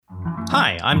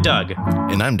Hi, I'm Doug.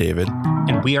 And I'm David.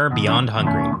 And we are Beyond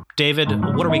Hungry. David,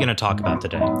 what are we going to talk about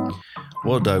today?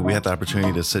 Well, Doug, we had the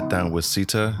opportunity to sit down with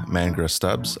Sita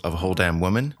Mangra-Stubbs of Whole Damn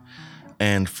Woman.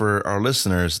 And for our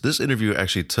listeners, this interview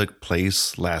actually took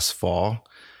place last fall.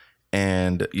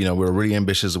 And, we're really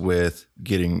ambitious with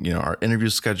getting, our interview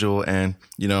schedule. And,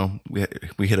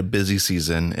 we hit a busy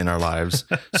season in our lives.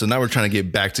 So now we're trying to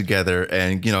get back together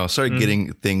and, start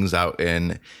getting things out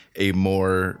in a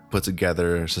more put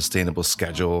together, sustainable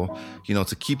schedule,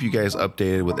 to keep you guys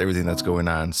updated with everything that's going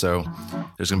on. So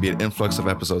there's going to be an influx of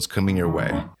episodes coming your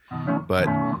way. But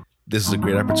this is a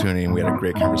great opportunity and we had a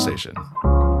great conversation.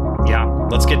 Yeah,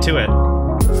 let's get to it.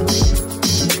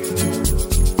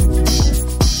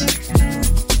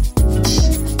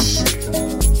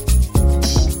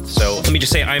 Let me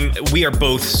just say, we are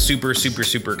both super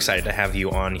excited to have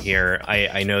you on here.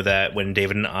 I know that when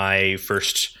David and I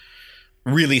first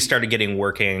really started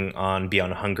working on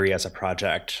Beyond Hungry as a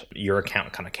project, your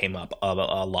account kind of came up a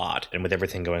lot. And with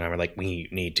everything going on, we're like, we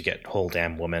need to get Whole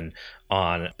Damn Woman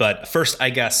on. But first, I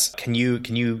guess, can you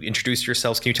introduce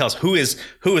yourselves? Can you tell us who is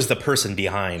the person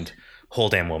behind Whole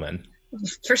Damn Woman?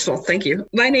 First of all, thank you.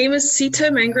 My name is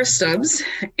Sita Mangra-Stubbs,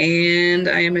 and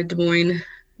I am a Des Moines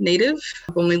native.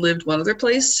 I've only lived one other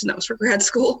place, and that was for grad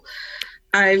school.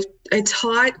 I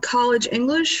taught college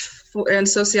English and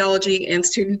sociology and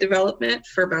student development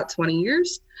for about 20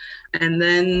 years. And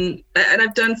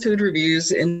I've done food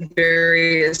reviews in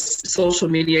various social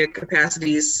media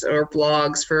capacities or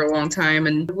blogs for a long time.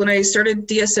 And when I started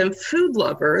DSM Food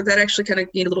Lover, that actually kind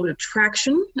of gained a little bit of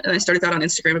traction. And I started that on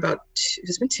Instagram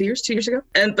it's been 2 years ago.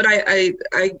 But I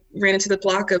ran into the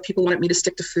block of people wanted me to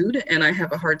stick to food, and I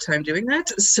have a hard time doing that.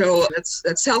 So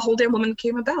that's how Whole Damn Woman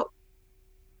came about.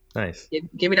 Nice.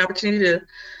 It gave me an opportunity to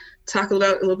talk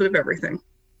about a little bit of everything.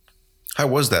 How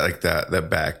was that that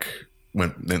back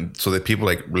when so that people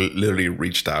literally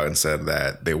reached out and said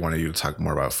that they wanted you to talk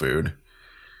more about food?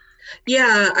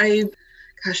 Yeah, I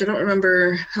don't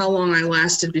remember how long I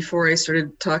lasted before I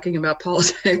started talking about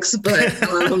politics, but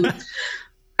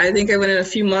I think I went in a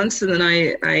few months, and then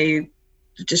I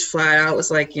just flat out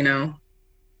was like,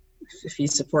 if you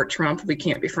support Trump, we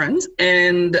can't be friends.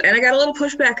 And I got a little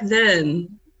pushback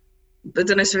then, but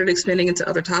then I started expanding into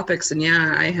other topics, and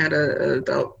yeah, I had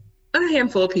about a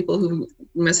handful of people who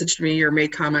messaged me or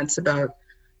made comments about,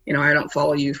 I don't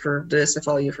follow you for this, I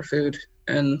follow you for food.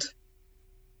 And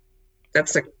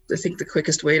that's I think the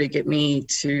quickest way to get me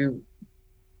to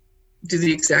do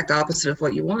the exact opposite of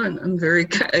what you want. I'm very,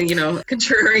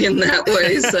 contrarian that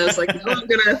way. So it's like, no, I'm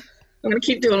gonna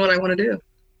keep doing what I want to do.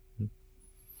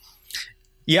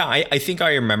 Yeah, I think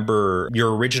I remember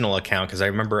your original account because I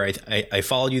remember I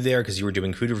followed you there because you were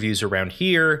doing food reviews around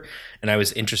here and I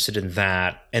was interested in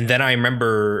that. And then I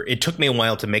remember it took me a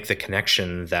while to make the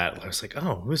connection that I was like,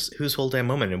 oh, who's Whole Damn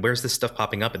Woman and where's this stuff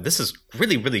popping up? And this is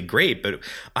really, really great, but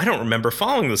I don't remember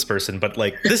following this person, but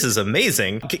this is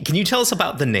amazing. Can you tell us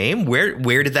about the name?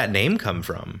 Where did that name come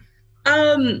from?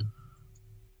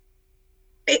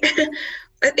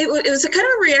 It was a kind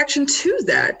of a reaction to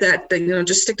that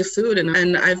just stick to food.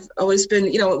 And I've always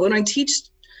been, when I teach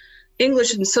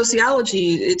English and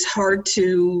sociology, it's hard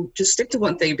to just stick to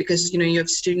one thing because, you have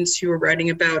students who are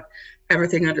writing about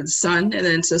everything under the sun, and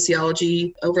then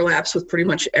sociology overlaps with pretty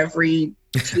much every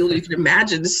field you can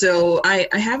imagine. So I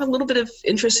have a little bit of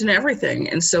interest in everything.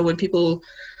 And so when people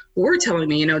were telling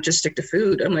me, just stick to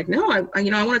food, I'm like, no, I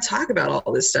want to talk about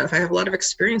all this stuff. I have a lot of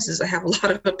experiences. I have a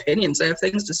lot of opinions. I have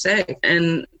things to say.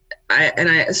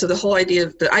 So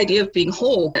the idea of being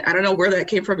whole, I don't know where that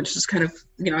came from. It's just kind of,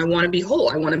 I want to be whole.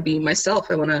 I want to be myself.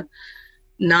 I want to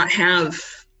not have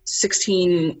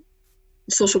 16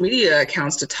 social media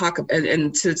accounts to talk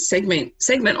and to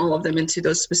segment all of them into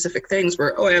those specific things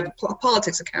where, I have a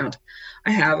politics account,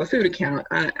 I have a food account.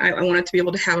 I wanted to be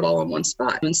able to have it all in one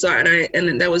spot. And so,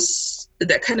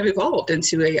 that kind of evolved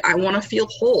into I want to feel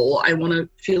whole. I want to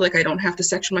feel like I don't have to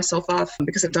section myself off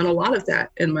because I've done a lot of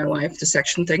that in my life, to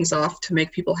section things off to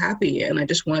make people happy. And I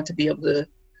just wanted to be able to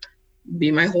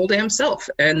be my whole damn self.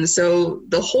 And so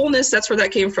the wholeness, that's where that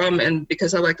came from. And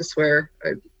because I like to swear,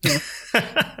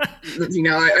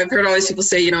 I've heard all these people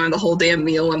say, and the whole damn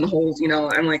meal and the whole,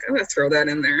 I'm like, I'm going to throw that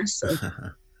in there. So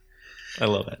I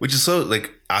love it. Which is so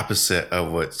opposite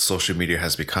of what social media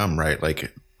has become, right?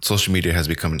 Social media has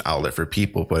become an outlet for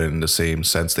people, but in the same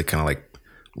sense, they kind of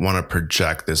want to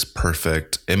project this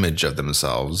perfect image of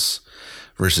themselves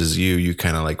versus you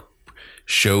kind of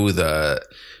show the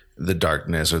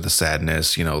darkness or the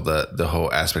sadness, the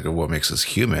whole aspect of what makes us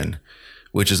human,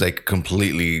 which is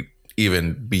completely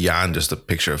even beyond just a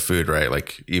picture of food, right?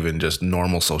 Like even just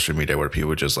normal social media where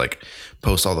people just like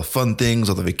post all the fun things,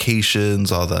 all the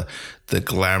vacations, all the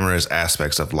glamorous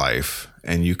aspects of life.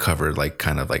 And you covered like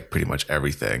kind of like pretty much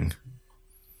everything.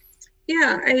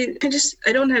 Yeah,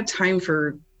 I don't have time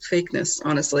for fakeness,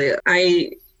 honestly.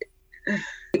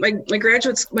 My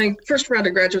first round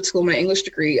of graduate school, my English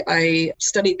degree, I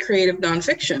studied creative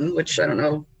nonfiction, which I don't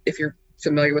know if you're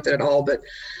familiar with it at all, but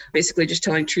basically just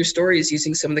telling true stories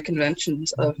using some of the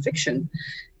conventions of fiction.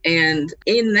 And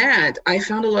in that, I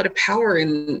found a lot of power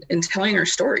in telling our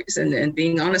stories and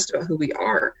being honest about who we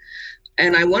are.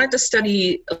 And I wanted to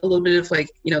study a little bit of like,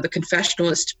 the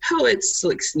confessionalist poets,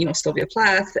 like, Sylvia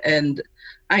Plath. And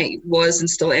I was and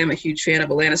still am a huge fan of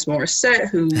Alanis Morissette,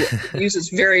 who uses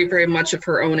very, very much of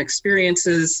her own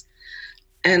experiences.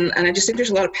 And I just think there's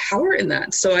a lot of power in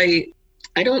that. So I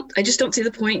just don't see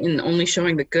the point in only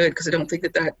showing the good, because I don't think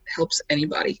that helps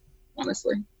anybody,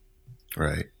 honestly.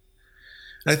 Right.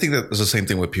 I think that was the same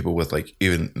thing with people with like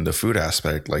even the food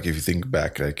aspect. Like if you think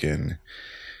back like in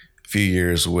a few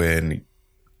years when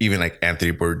even like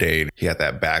Anthony Bourdain, he had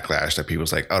that backlash that people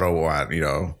was like, I don't want,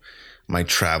 my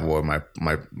travel or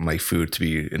my food to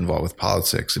be involved with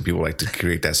politics, and people like to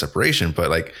create that separation. But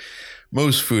like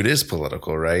most food is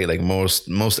political, right? Like most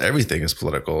everything is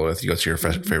political. If you go to your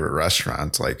favorite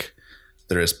restaurant, like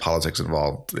there is politics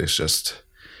involved. It's just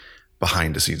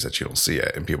behind the scenes that you don't see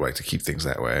it, and people like to keep things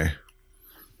that way.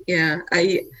 Yeah,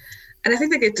 I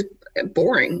think that gets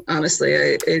boring,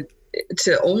 honestly.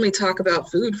 To only talk about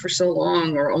food for so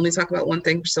long, or only talk about one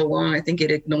thing for so long, I think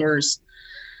it ignores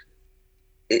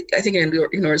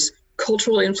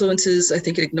cultural influences. I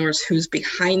think it ignores who's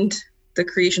behind the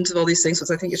creations of all these things,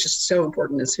 which I think is just so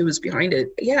important, is who is behind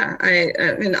it. Yeah,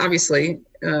 I mean, obviously,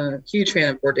 huge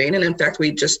fan of Bourdain, and in fact,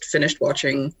 we just finished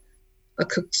watching a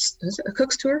Cook's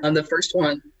tour on the first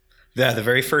one. Yeah, the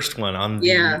very first one on.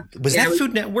 Was that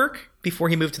Food Network before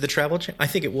he moved to the Travel Channel? I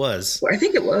think it was. I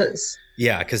think it was.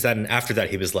 Yeah, because then after that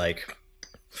he was like,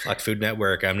 "Fuck Food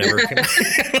Network, I'm never."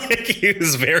 Like he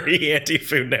was very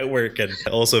anti-Food Network and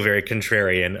also very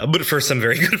contrarian, but for some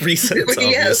very good reasons,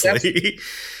 obviously.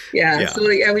 Yeah. So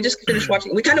we just finished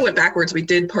watching. We kind of went backwards. We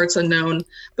did Parts Unknown,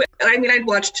 but I mean, I'd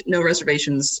watched No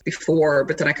Reservations before,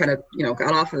 but then I kind of,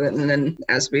 got off of it. And then,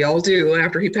 as we all do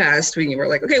after he passed, we were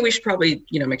like, okay, we should probably,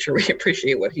 make sure we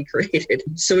appreciate what he created.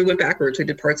 So we went backwards. We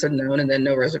did Parts Unknown, and then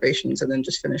No Reservations, and then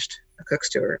just finished A Cook's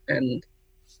Tour. And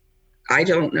I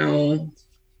don't know.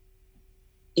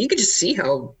 You could just see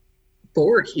how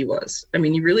bored he was. I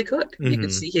mean, you really could. Mm-hmm. You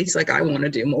could see he's like, I want to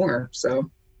do more.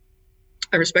 So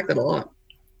I respect that a lot.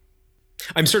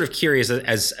 I'm sort of curious,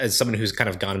 as someone who's kind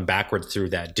of gone backward through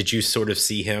that, did you sort of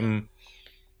see him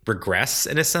regress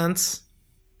in a sense?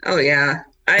 Oh yeah.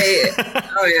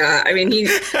 I mean,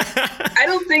 I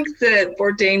don't think that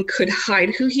Bourdain could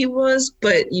hide who he was,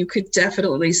 but you could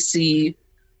definitely see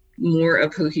more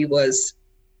of who he was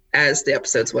as the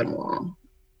episodes went along.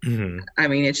 Mm-hmm. I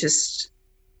mean,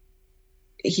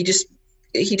 he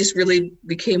just really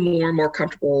became more and more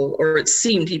comfortable, or it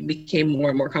seemed he became more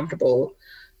and more comfortable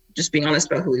just being honest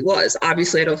about who he was.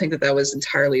 Obviously, I don't think that was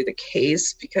entirely the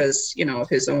case because, of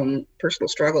his own personal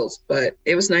struggles, but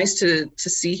it was nice to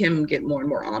see him get more and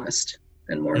more honest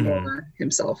and more and more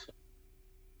himself.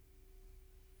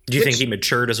 Do you think he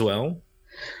matured as well?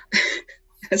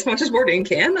 As much as Bourdain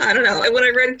can? I don't know. When I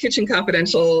read Kitchen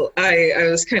Confidential, I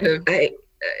was kind of, I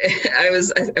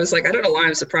was like, I don't know why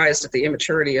I'm surprised at the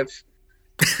immaturity of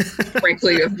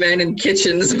frankly, of men in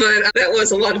kitchens, but that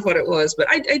was a lot of what it was. But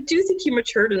I do think he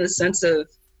matured in the sense of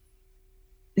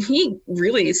he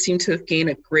really seemed to have gained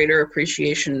a greater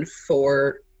appreciation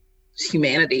for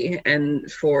humanity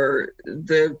and for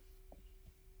the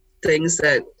things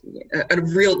that a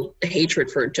real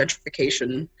hatred for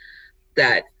gentrification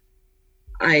that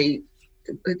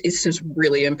it's just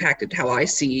really impacted how I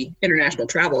see international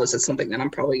travel. Is it's something that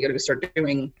I'm probably going to start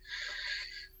doing.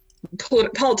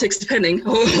 Politics depending.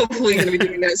 Hopefully going to be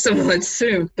doing that somewhat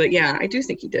soon. But yeah, I do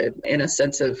think he did, in a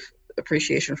sense of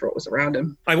appreciation for what was around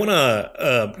him. I want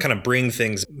to kind of bring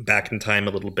things back in time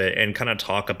a little bit and kind of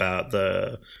talk about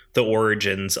the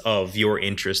origins of your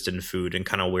interest in food and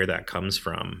kind of where that comes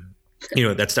from.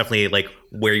 That's definitely like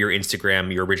where your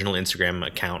original Instagram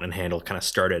account and handle kind of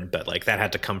started, but like that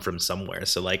had to come from somewhere.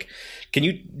 So like, can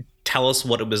you tell us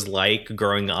what it was like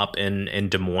growing up in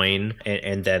Des Moines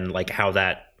and then like how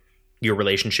your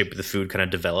relationship with the food kind of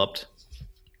developed?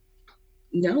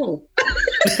 No.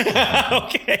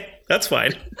 Okay, that's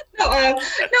fine.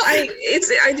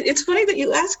 It's funny that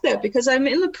you ask that because I'm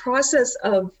in the process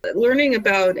of learning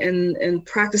about and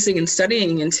practicing and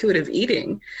studying intuitive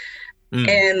eating.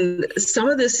 And some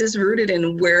of this is rooted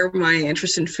in where my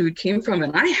interest in food came from,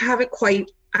 and I haven't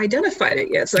quite identified it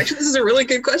yet. So actually, this is a really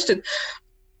good question.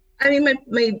 I mean,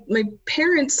 my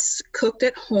parents cooked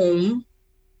at home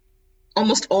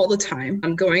almost all the time.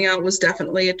 Going out was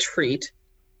definitely a treat.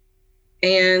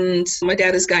 And my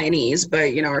dad is Guyanese,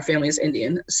 but, our family is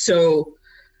Indian. So,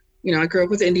 I grew up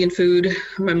with Indian food.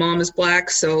 My mom is Black,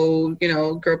 so,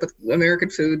 grew up with American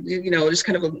food, just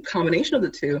kind of a combination of the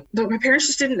two. But my parents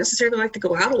just didn't necessarily like to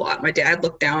go out a lot. My dad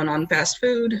looked down on fast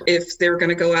food. If they were going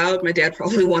to go out, my dad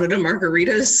probably wanted a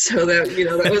margaritas. So that,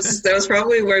 that was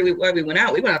probably why we went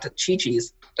out. We went out to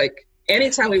Chi-Chi's. Like,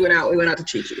 anytime we went out to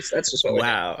Chi-Chi's. That's just what we did.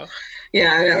 Wow.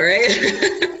 Yeah, I know,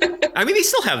 right? I mean, they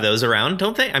still have those around,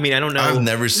 don't they? I mean, I don't know. I've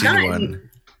never seen one.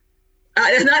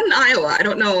 Not in Iowa. I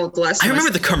don't know the last time. I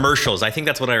remember the commercials. I think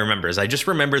that's what I remember. I just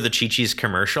remember the Chi-Chi's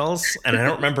commercials, and I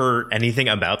don't remember anything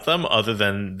about them other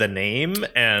than the name,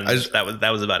 and that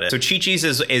was about it. So Chi-Chi's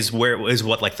is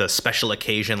what, like, the special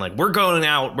occasion, like, we're going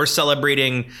out, we're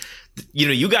celebrating.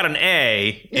 You got an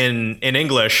A in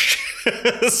English,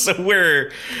 so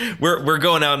we're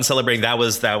going out and celebrating. That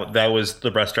was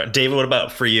the restaurant. David, what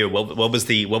about for you? What was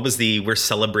the we're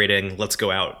celebrating, let's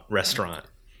go out restaurant?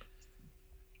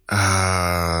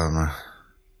 I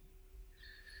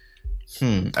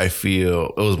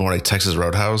feel it was more like Texas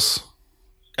Roadhouse.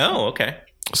 Oh, okay.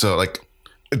 So, like,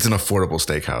 it's an affordable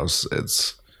steakhouse.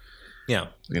 It's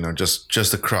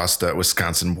just across the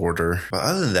Wisconsin border. But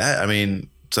other than that, I mean,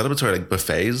 celebratory, like,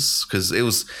 buffets, because it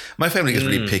was, my family gets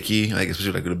really picky, like,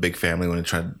 especially like with a big family when they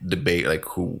try to debate like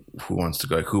who wants to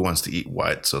go, like, who wants to eat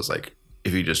what. So it's like,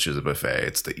 if you just choose a buffet,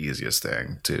 it's the easiest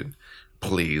thing to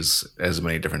please as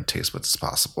many different taste buds as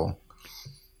possible.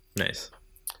 Nice.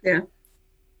 Yeah.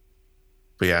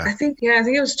 But yeah, I think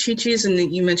it was Chi-Chi's, and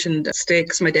you mentioned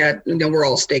steaks. My dad, we're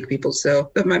all steak people,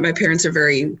 so but my parents are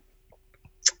very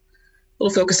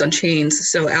little focused on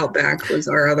chains. So Outback was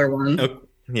our other one. Oh,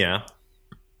 yeah.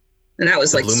 And that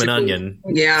was like Bloomin' Onion.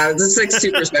 Yeah, this is like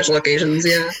super special occasions.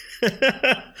 Yeah.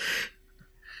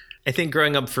 I think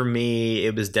growing up for me,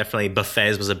 it was definitely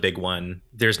buffets was a big one.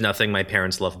 There's nothing my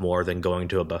parents love more than going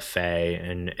to a buffet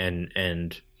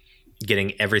and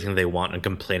getting everything they want and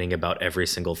complaining about every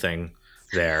single thing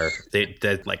there. They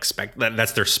like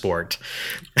that's their sport.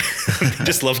 They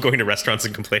just love going to restaurants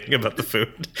and complaining about the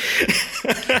food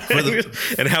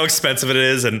and how expensive it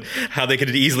is and how they could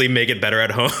easily make it better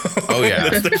at home. Oh yeah,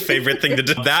 that's their favorite thing to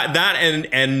do. That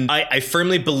and I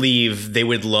firmly believe they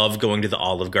would love going to the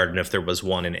Olive Garden if there was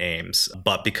one in Ames,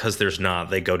 but because there's not,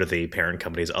 they go to the parent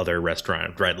company's other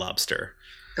restaurant, Red Lobster.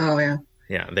 Oh yeah.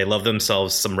 Yeah, they love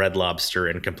themselves some Red Lobster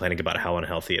and complaining about how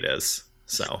unhealthy it is.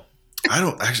 So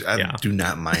I do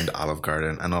not mind Olive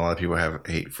Garden. I know a lot of people have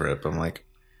hate for it, but I'm like,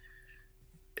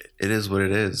 it is what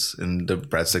it is. And the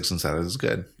breadsticks and salad is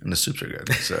good, and the soups are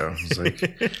good. So it's like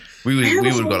we would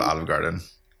go to Olive Garden.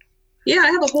 Yeah, I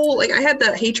have a whole I had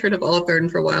that hatred of Olive Garden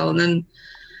for a while, and then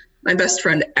my best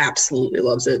friend absolutely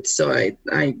loves it. So I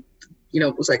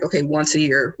was like, okay, once a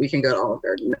year we can go to Olive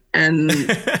Garden, and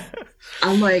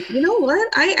I'm like, you know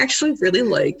what? I actually really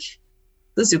like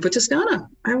the Zuppa Toscana.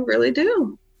 I really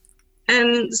do.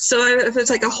 And so if it's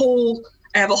like I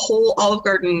have a whole Olive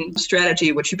Garden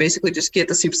strategy, which you basically just get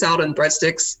the soup, salad, and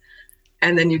breadsticks,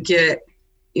 and then you get,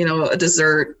 a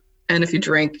dessert, and if you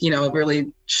drink, a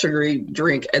really sugary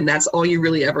drink, and that's all you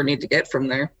really ever need to get from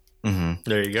there. Mm-hmm.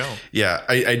 There you go. Yeah,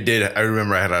 I did. I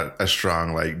remember I had a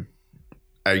strong,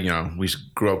 we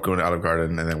grew up going to Olive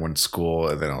Garden, and then went to school,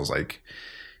 and then I was like,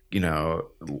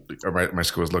 my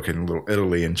school was located in Little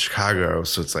Italy in Chicago,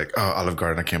 so it's like, oh, Olive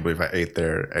Garden, I can't believe I ate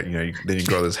there. And, then you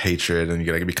grow this hatred, and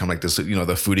you become like this, the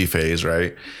foodie phase,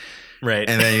 right? Right.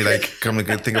 And then you come to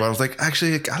think about it, I was like,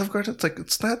 actually, Olive Garden,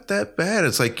 it's not that bad.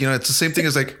 It's like, it's the same thing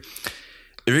as like,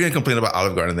 if you're gonna complain about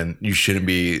Olive Garden, then you shouldn't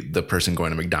be the person going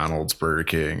to McDonald's, Burger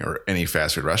King, or any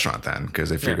fast food restaurant then,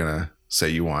 because if you're gonna say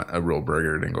you want a real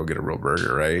burger, then go get a real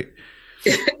burger, right?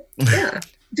 Yeah.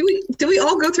 Do we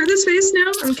all go through this phase now?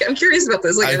 I'm curious about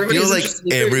this. I feel like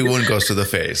everyone goes through the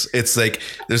phase. It's like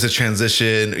there's a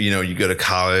transition. You go to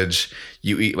college,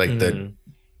 you eat like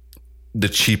the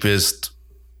cheapest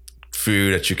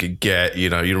food that you could get. You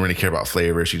don't really care about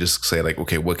flavors. You just say like,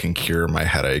 okay, what can cure my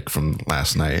headache from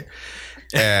last night?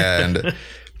 And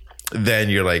then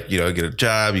you're like, get a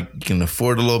job, you can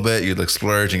afford a little bit, you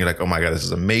splurge, and you're like, oh my God, this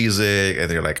is amazing. And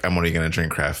then you're like, I'm only going to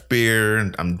drink craft beer,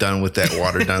 and I'm done with that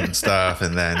watered down stuff.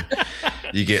 And then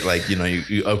you get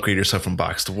you upgrade yourself from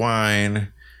boxed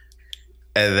wine.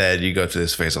 And then you go to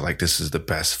this phase of like, this is the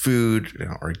best food,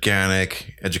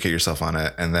 organic, educate yourself on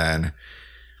it. And then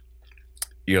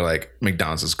you're like,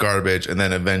 McDonald's is garbage. And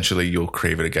then eventually you'll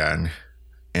crave it again.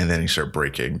 And then you start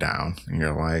breaking down and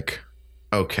you're like,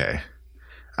 okay,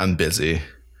 I'm busy.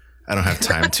 I don't have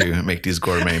time to make these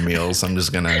gourmet meals. I'm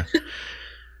just gonna.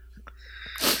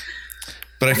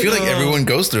 But I feel like everyone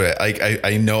goes through it. Like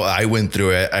I know I went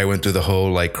through it. I went through the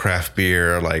whole like craft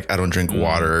beer, like I don't drink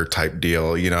water type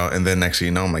deal, you know. And then next thing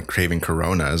you know, I'm like craving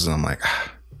Coronas, and I'm like,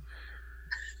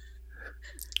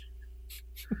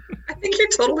 I think you're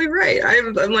totally right.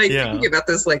 I'm like thinking about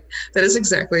this. Like that is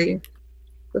exactly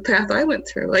the path I went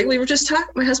through. Like we were just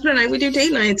talking, my husband and I, we do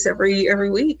date nights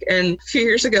every week. And a few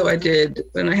years ago,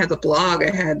 when I had the blog, I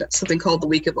had something called the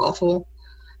Week of Awful,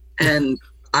 and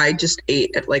I just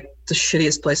ate at like the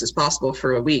shittiest places possible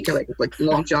for a week, like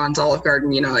Long John's, Olive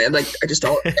Garden, you know, and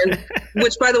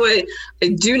which by the way,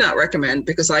 I do not recommend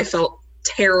because I felt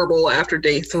terrible after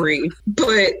day 3,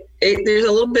 but there's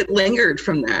a little bit lingered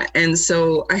from that. And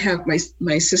so I have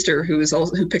my sister who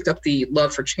picked up the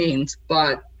Love for Chains,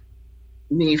 bought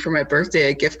me for my birthday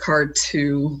a gift card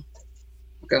to,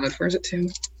 God, where's it to?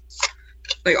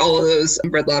 Like all of those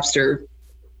Red Lobster.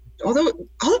 Although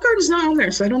Olive Garden's not on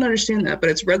there, so I don't understand that. But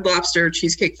it's Red Lobster,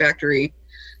 Cheesecake Factory,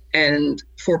 and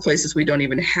 4 places we don't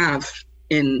even have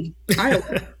in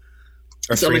Iowa.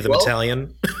 Or so 3 of them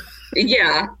Italian.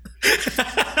 Yeah.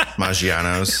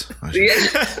 Maggiano's.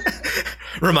 Yeah.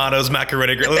 Romano's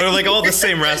Macaroni Grill. They're like all the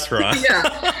same restaurant. Yeah.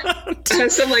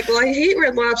 So I'm like, well, I hate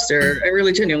Red Lobster. I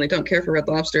really genuinely don't care for Red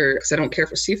Lobster because I don't care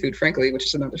for seafood, frankly, which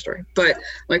is another story. But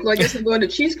like, well, I guess I'm going to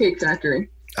Cheesecake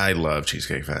Factory. I love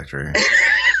Cheesecake Factory.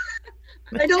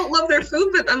 I don't love their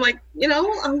food, but I'm like, you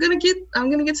know, I'm gonna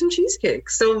get some cheesecake.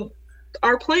 So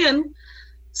our plan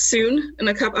soon in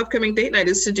a upcoming date night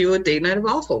is to do a date night of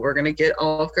awful. We're gonna get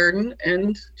Olive Garden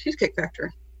and Cheesecake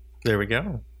Factory. There we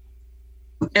go.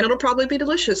 And it'll probably be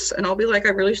delicious. And I'll be like, I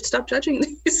really should stop judging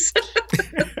these.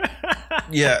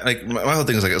 Yeah, like my whole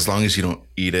thing is like, as long as you don't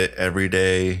eat it every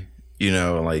day, you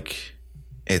know, like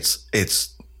it's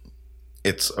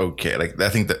okay. Like I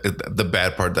think that the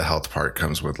bad part, the health part,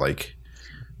 comes with like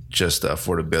just the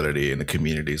affordability in the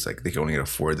communities. Like they can only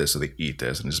afford this, so they eat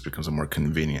this, and it just becomes a more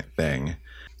convenient thing.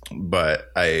 But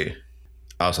I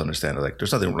also understand that like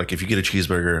there's nothing like if you get a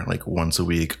cheeseburger like once a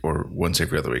week or once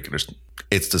every other week,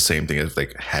 it's the same thing as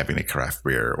like having a craft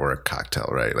beer or a cocktail,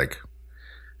 right? Like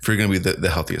if you're gonna be the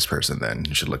healthiest person, then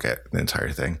you should look at the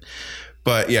entire thing.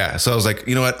 But yeah, so I was like,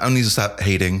 you know what? I need to stop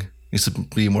hating. I need to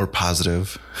be more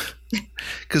positive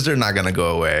because they're not gonna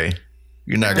go away.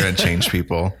 You're not gonna change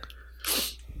people.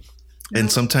 And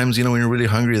sometimes, you know, when you're really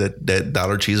hungry, that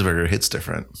dollar cheeseburger hits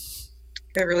different.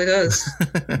 It really does.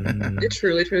 It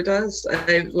truly, truly does.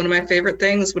 One of my favorite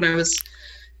things when I was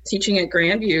teaching at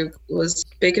Grandview was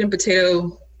bacon and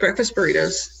potato breakfast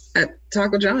burritos at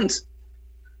Taco John's.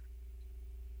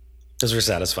 Those are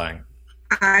satisfying.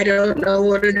 I don't know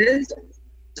what it is.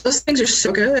 Those things are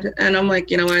so good. And I'm like,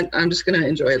 you know what? I'm just going to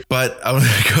enjoy it. But I want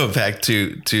to go back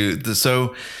to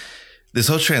so this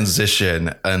whole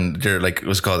transition, and they're like,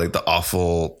 what's called like the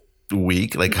awful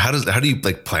week. Like, how do you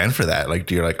like plan for that? Like,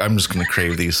 do you like, I'm just going to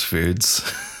crave these foods?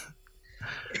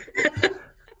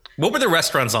 What were the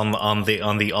restaurants on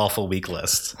the awful week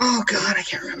list? Oh God, I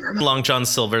can't remember. Long John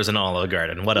Silver's and Olive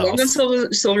Garden. What else? Long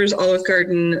John Silver's, Olive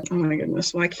Garden. Oh my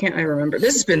goodness, why can't I remember?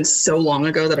 This has been so long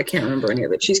ago that I can't remember any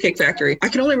of it. Cheesecake Factory. I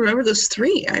can only remember those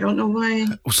 3. I don't know why.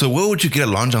 So what would you get at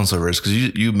Long John Silver's? Because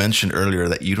you mentioned earlier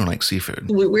that you don't like seafood.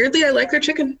 Weirdly, I like their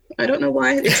chicken. I don't know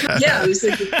why. Yeah, it was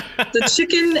like the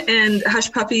chicken and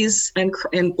hush puppies and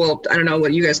well, I don't know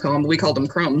what you guys call them. We called them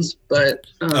crumbs, but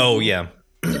oh yeah,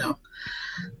 you know.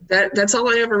 That's all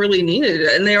I ever really needed.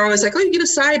 And they were always like, oh, you get a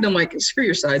side. And I'm like, screw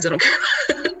your sides. I don't care.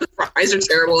 The fries are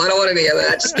terrible. I don't want any of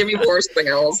that. Just give me more something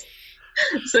else.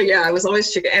 So yeah, I was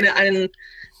always chicken. And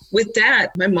with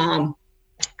that, my mom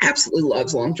absolutely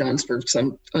loves Long John's for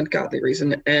some ungodly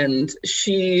reason. And so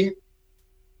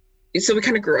we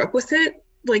kind of grew up with it.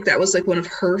 Like that was like one of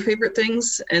her favorite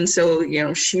things. And so, you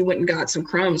know, she went and got some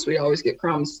crumbs. We always get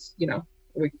crumbs, you know.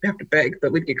 We have to beg,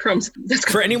 but we'd get crumbs.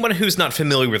 For anyone who's not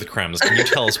familiar with crumbs, can you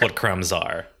tell us what crumbs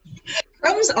are?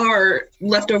 Crumbs are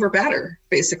leftover batter,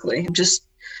 basically. Just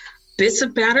bits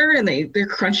of batter, and they're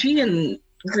crunchy and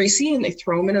greasy, and they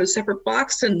throw them in a separate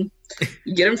box, and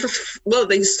you get them for, well,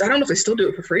 I don't know if they still do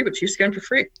it for free, but you used to get them for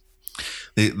free.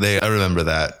 I remember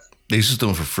that. They used to do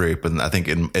them for free, but I think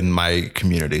in my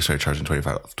community, they started charging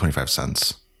 25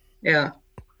 cents. Yeah.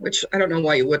 which I don't know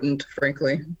why you wouldn't,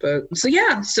 frankly. But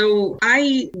so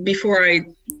before I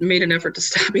made an effort to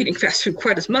stop eating fast food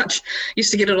quite as much,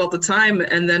 used to get it all the time,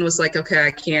 and then was like, okay,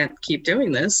 I can't keep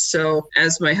doing this. So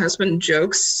as my husband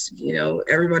jokes,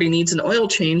 everybody needs an oil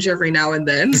change every now and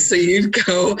then. So you'd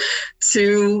go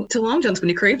to Long John's when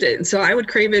you craved it. And so I would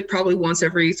crave it probably once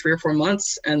every 3 or 4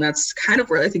 months. And that's kind of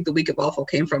where I think the Week of Awful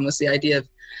came from, was the idea of,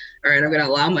 all right, I'm going to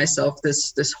allow myself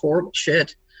this horrible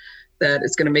shit that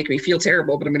it's going to make me feel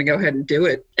terrible, but I'm going to go ahead and do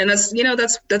it. And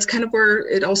that's kind of where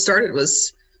it all started,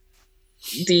 was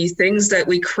the things that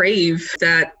we crave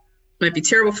that might be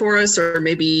terrible for us, or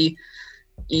maybe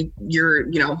you're,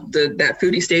 that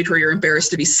foodie stage where you're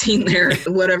embarrassed to be seen there,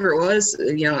 whatever it was.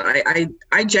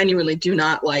 I genuinely do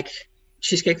not like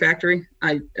Cheesecake Factory.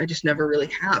 I just never really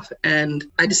have. And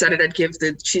I decided I'd give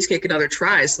the cheesecake another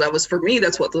try. So that was, for me,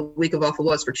 that's what the Week of Awful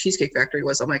was for Cheesecake Factory.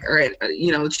 Was I'm like, all right,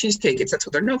 cheesecake, that's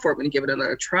what they're known for. I'm going to give it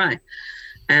another try.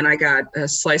 And I got a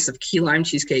slice of key lime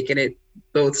cheesecake, and it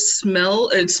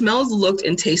smelled, looked,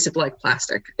 and tasted like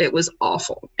plastic. It was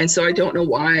awful. And so I don't know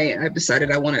why I've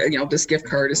decided I want to, this gift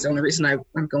card is the only reason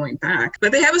I'm going back.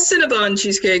 But they have a Cinnabon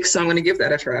cheesecake, so I'm going to give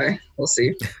that a try. We'll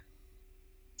see.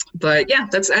 But yeah,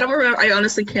 I don't remember. I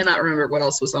honestly cannot remember what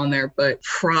else was on there, but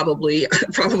probably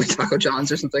Taco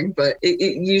John's or something. But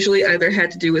it usually either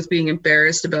had to do with being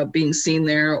embarrassed about being seen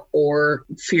there, or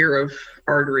fear of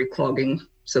artery clogging,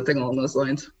 something along those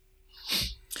lines.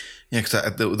 Yeah,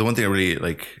 because the one thing I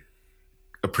really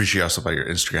appreciate also about your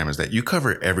Instagram is that you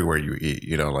cover everywhere you eat.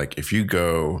 If you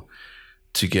go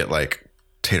to get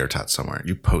tater tots somewhere,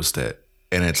 you post it,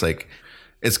 and it's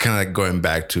kind of like going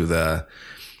back to the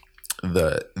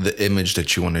image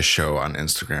that you want to show on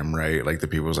Instagram, right? Like the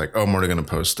people's like, oh, I'm only going to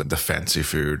post the fancy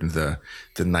food, the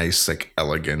nice,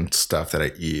 elegant stuff that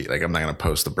I eat. I'm not going to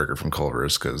post the burger from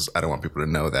Culver's because I don't want people to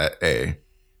know that, A,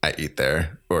 I eat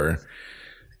there, or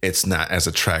it's not as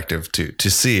attractive to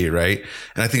see, right?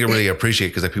 And I think I really appreciate,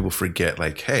 because people forget,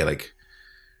 hey,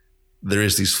 there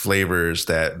is these flavors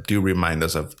that do remind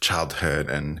us of childhood,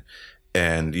 and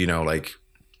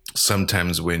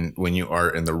sometimes when you are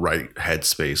in the right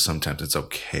headspace, sometimes it's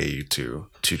okay to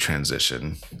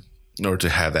transition, or to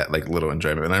have that little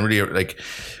enjoyment. And I really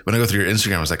when I go through your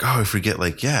Instagram, I was like, oh, I forget,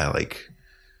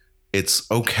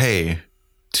 it's okay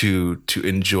to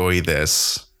enjoy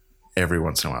this every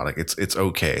once in a while. It's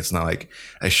okay. It's not like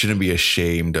I shouldn't be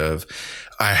ashamed of,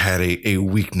 I had a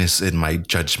weakness in my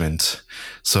judgment,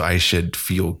 so I should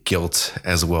feel guilt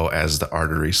as well as the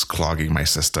arteries clogging my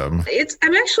system.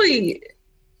 I'm actually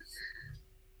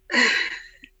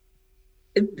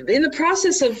in the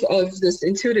process of this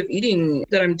intuitive eating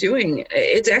that I'm doing.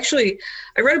 It's actually,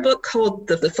 I read a book called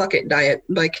The Fuck It Diet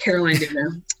by Caroline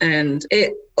Dooner, and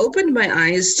it opened my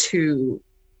eyes to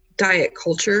diet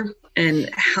culture and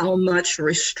how much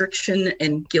restriction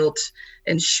and guilt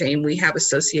and shame we have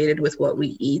associated with what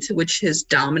we eat, which has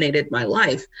dominated my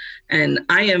life. And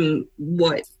I am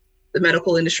what the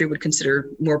medical industry would consider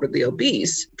morbidly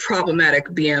obese. Problematic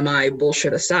BMI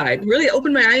bullshit aside, really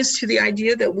opened my eyes to the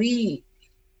idea that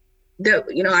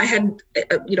I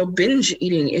had binge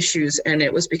eating issues, and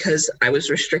it was because I was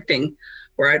restricting,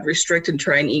 where I'd restrict and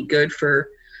try and eat good for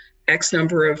X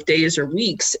number of days or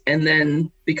weeks, and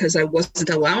then because I wasn't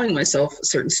allowing myself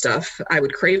certain stuff, I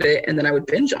would crave it, and then I would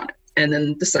binge on it, and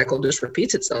then the cycle just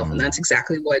repeats itself. And that's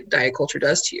exactly what diet culture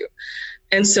does to you.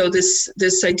 And so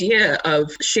this idea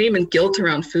of shame and guilt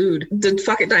around food, the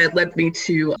Fuck It Diet led me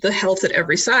to the health at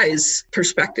every size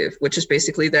perspective, which is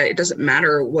basically that it doesn't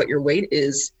matter what your weight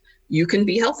is, you can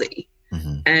be healthy.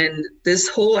 Mm-hmm. And this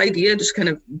whole idea just kind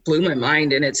of blew my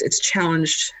mind, and it's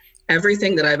challenged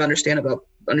everything that I've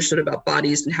understood about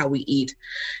bodies and how we eat.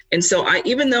 And so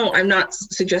even though I'm not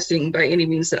suggesting by any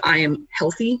means that I am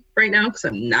healthy right now, because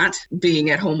I'm not,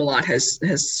 being at home a lot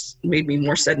has made me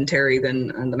more sedentary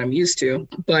than I'm used to,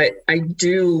 but I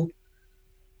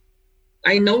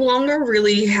no longer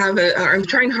really I'm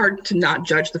trying hard to not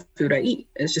judge the food I eat.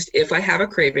 It's just, if I have a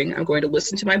craving, I'm going to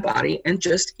listen to my body and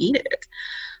just eat it.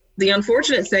 The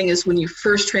unfortunate thing is, when you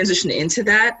first transition into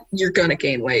that, you're going to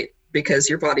gain weight, because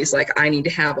your body's like, I need to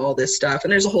have all this stuff.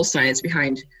 And there's a whole science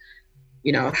behind,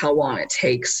 how long it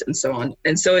takes and so on.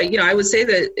 And so, I would say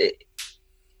that,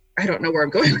 I don't know where I'm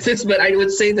going with this, but I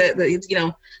would say that,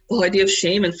 the whole idea of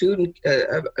shame and food,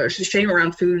 or shame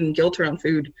around food and guilt around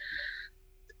food,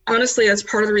 honestly, that's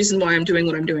part of the reason why I'm doing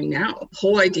what I'm doing now. The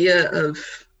whole idea of,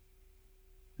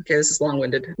 okay, this is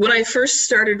long-winded. When I first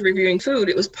started reviewing food,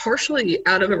 it was partially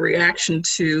out of a reaction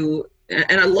to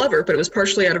and I love her, but it was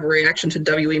partially out of a reaction to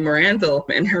W.E. Moranville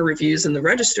and her reviews in the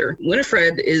Register.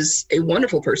 Winifred is a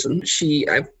wonderful person.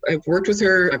 I've worked with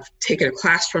her, I've taken a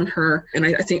class from her, and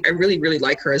I think I really, really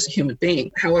like her as a human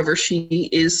being. However, she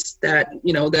is that,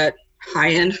 that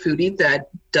high-end foodie that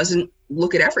doesn't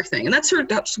look at everything. And that's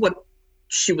what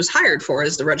she was hired for,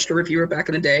 as the Register reviewer back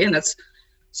in the day, and that's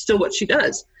still what she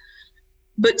does.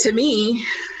 But to me,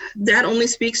 that only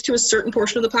speaks to a certain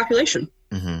portion of the population.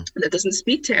 Mm-hmm. That doesn't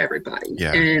speak to everybody.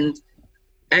 Yeah. And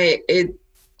I think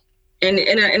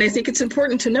it's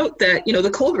important to note that,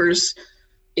 the Culvers,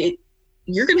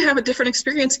 you're going to have a different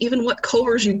experience even what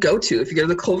Culvers you go to. If you go to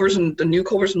the Culvers and the new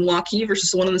Culvers in Waukee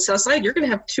versus the one on the South Side, you're going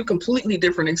to have two completely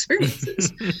different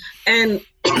experiences. And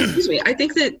excuse me, I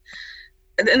think that,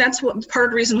 and that's what part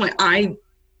of the reason why I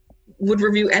would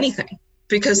review anything,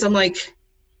 because I'm like,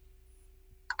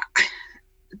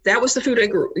 that was the food I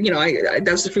grew, that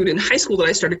was the food in high school that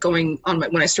I started going on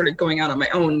when I started going out on my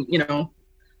own,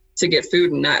 to get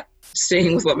food and not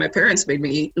staying with what my parents made me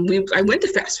eat. I went to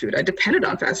fast food. I depended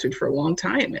on fast food for a long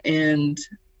time, and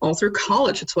all through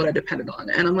college, it's what I depended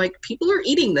on. And I'm like, people are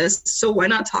eating this, so why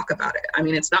not talk about it? I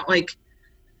mean, it's not like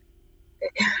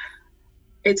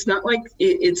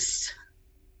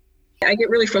I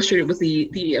get really frustrated with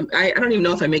I don't even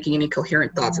know if I'm making any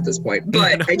coherent thoughts at this point,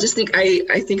 but I just think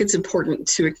I think it's important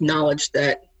to acknowledge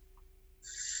that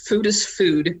food is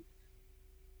food,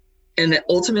 and that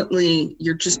ultimately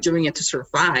you're just doing it to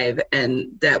survive,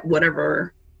 and that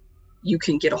whatever you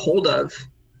can get a hold of,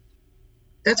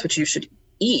 that's what you should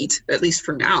eat, at least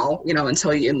for now, until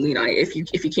if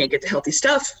you can't get the healthy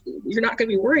stuff, you're not going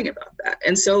to be worrying about that.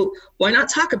 And so why not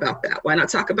talk about that? Why not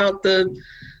talk about the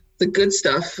good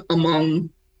stuff among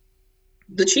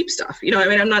the cheap stuff?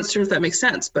 I'm not sure if that makes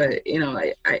sense, but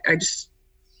I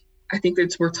think that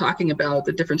it's worth talking about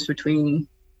the difference between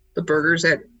the burgers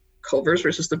at Culver's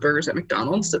versus the burgers at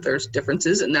McDonald's, that there's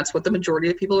differences, and that's what the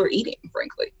majority of people are eating,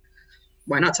 frankly.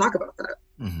 Why not talk about that?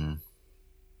 Mm-hmm.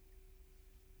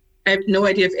 I have no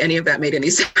idea if any of that made any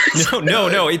sense.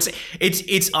 No.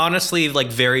 It's honestly like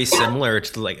very similar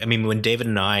to when David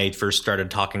and I first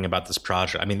started talking about this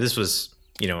project. This was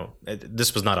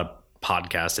not a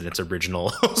podcast in its original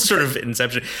sort of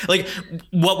inception. Like,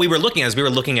 what we were looking at is we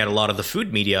were looking at a lot of the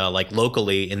food media, like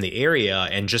locally in the area,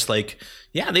 and just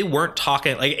they weren't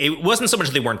talking, it wasn't so much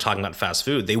that they weren't talking about fast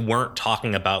food. They weren't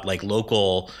talking about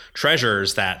local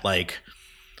treasures that a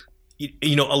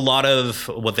lot of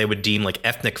what they would deem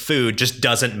ethnic food just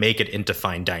doesn't make it into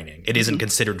fine dining. It isn't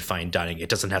considered fine dining. It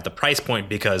doesn't have the price point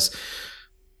because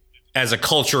as a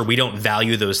culture, we don't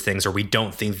value those things, or we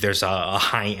don't think there's a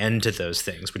high end to those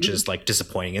things, which is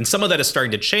disappointing. And some of that is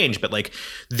starting to change, but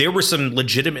there were some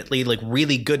legitimately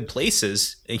really good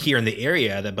places here in the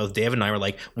area that both Dave and I were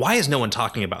like, why is no one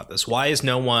talking about this? Why does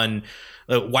no one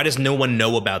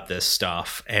know about this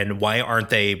stuff? And why aren't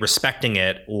they respecting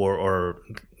it or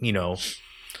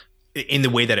in the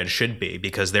way that it should be?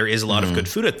 Because there is a lot of good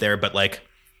food out there, but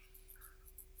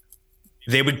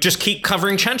they would just keep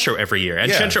covering Chencho every year.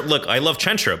 And Chencho, look, I love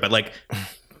Chencho, but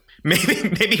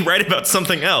maybe write about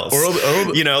something else.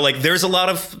 There's a lot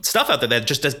of stuff out there that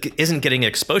just isn't getting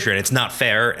exposure, and it's not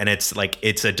fair. And it's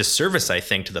it's a disservice, I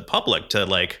think, to the public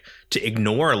to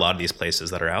ignore a lot of these places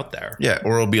that are out there. Yeah.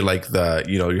 Or it'll be you have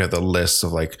the list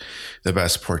of the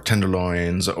best pork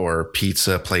tenderloins or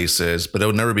pizza places, but it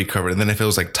would never be covered. And then if it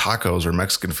was tacos or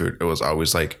Mexican food, it was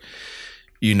always a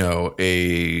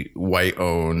white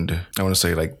owned, I want to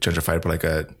say gentrified, but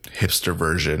a hipster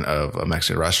version of a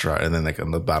Mexican restaurant. And then on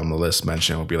the bottom of the list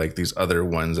mentioned will be these other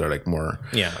ones that are more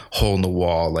hole in the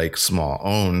wall, small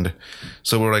owned.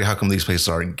 So we're how come these places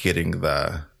aren't getting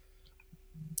the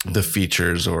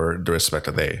features or the respect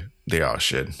that they all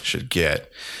should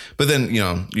get? But then,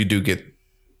 you do get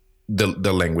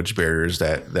the language barriers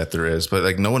that there is,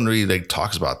 but no one really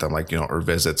talks about them, or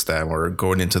visits them, or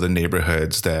going into the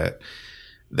neighborhoods that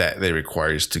they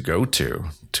require us to go to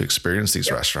experience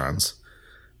these restaurants.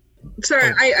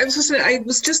 Sorry, I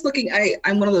was just looking.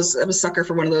 I'm one of those. I'm a sucker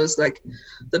for one of those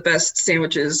the best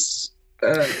sandwiches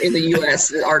in the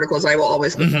U.S. articles. I will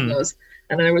always click on those.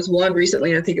 And there was one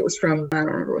recently. I think it was from, I don't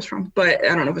remember where it was from, but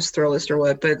I don't know if it's Thrillist or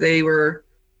what. But they were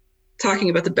talking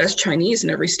about the best Chinese in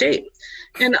every state,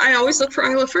 and I always look for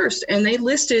Iowa first. And they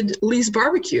listed Lee's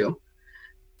Barbecue.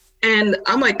 And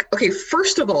I'm like, okay,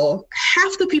 first of all,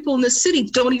 half the people in this city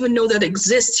don't even know that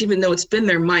exists, even though it's been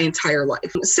there my entire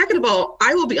life. Second of all,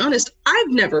 I will be honest, I've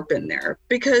never been there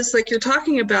because you're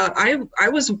talking about, I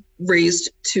was raised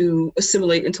to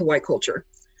assimilate into white culture.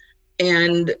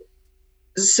 And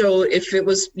so if it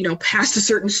was, past a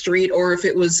certain street or if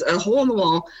it was a hole in the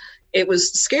wall, it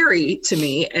was scary to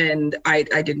me and I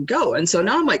didn't go. And so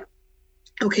now I'm like,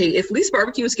 okay, if Lee's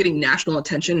Barbecue is getting national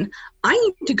attention, I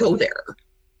need to go there.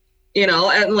 You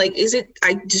know, and like,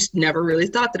 I just never really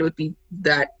thought that it would be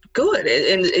that good.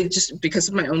 And it just because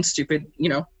of my own stupid, you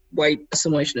know, white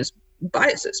assimilationist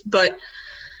biases. But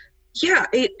yeah,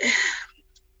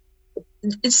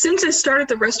 since I started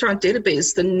the restaurant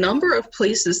database, the number of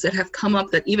places that have come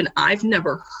up that even I've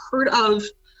never heard of,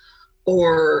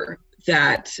 or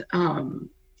that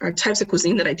are types of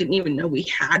cuisine that I didn't even know we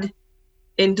had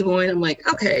in Des Moines, I'm like,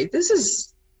 okay, this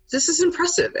is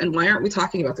impressive. And why aren't we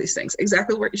talking about these things?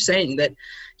 Exactly what you're saying, that,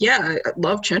 yeah, I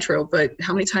love Centro, but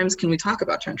how many times can we talk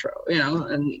about Centro, you know?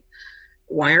 And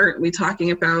why aren't we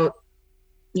talking about,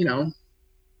 you know,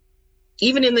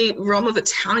 even in the realm of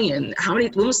Italian,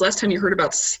 when was the last time you heard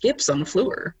about Skips on the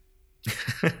Fleur?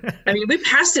 I mean, we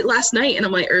passed it last night, and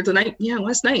I'm like,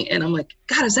 last night. And I'm like,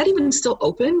 God, is that even still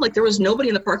open? Like, there was nobody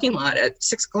in the parking lot at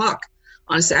 6:00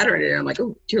 on a Saturday. And I'm like,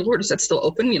 oh, dear Lord, is that still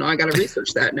open? You know, I got to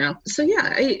research that now. So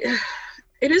yeah,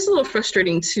 it is a little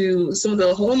frustrating to some of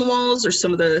the hole in the walls or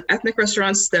some of the ethnic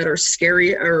restaurants that are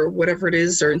scary or whatever it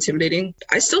is, or intimidating.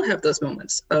 I still have those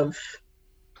moments of,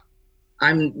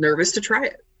 I'm nervous to try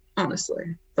it,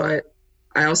 honestly. But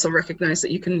I also recognize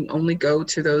that you can only go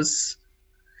to those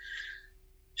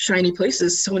shiny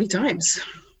places so many times.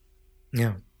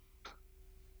 Yeah.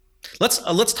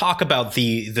 Let's talk about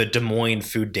the Des Moines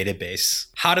food database.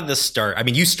 How did this start? I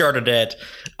mean, you started it.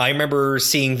 I remember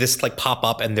seeing this like pop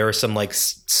up, and there are some like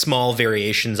small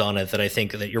variations on it that I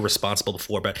think that you're responsible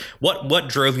for. But what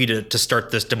drove you to start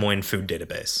this Des Moines food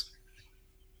database?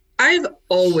 I've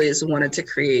always wanted to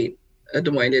create a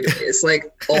Des Moines database,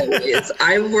 like always.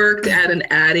 I worked at an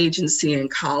ad agency in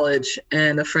college,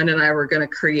 and a friend and I were going to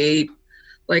create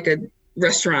like a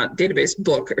restaurant database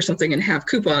book or something and have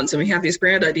coupons, and we have these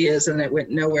grand ideas, and it went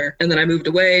nowhere. And then I moved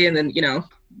away, and then, you know,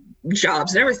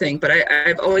 jobs and everything. But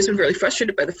I've always been really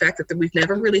frustrated by the fact that we've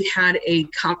never really had a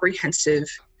comprehensive,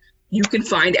 you can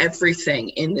find everything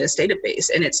in this database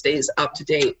and it stays up to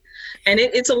date. And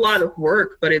it's a lot of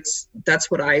work, but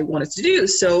that's what I wanted to do.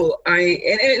 So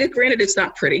granted, it's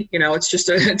not pretty, you know,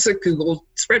 it's a Google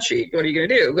spreadsheet. What are you going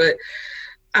to do? But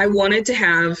I wanted to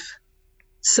have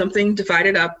something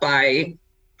divided up by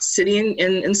city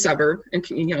and suburb and,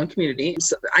 you know, community.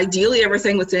 So ideally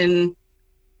everything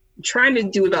trying to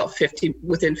do about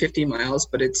within 50 miles,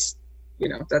 but it's, you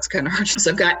know, that's kind of hard.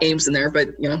 So I've got Ames in there, but,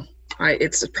 you know,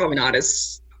 it's probably not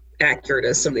as accurate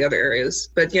as some of the other areas.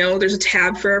 But, you know, there's a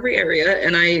tab for every area,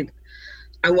 and I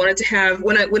wanted to have,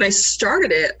 when I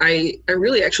started it, I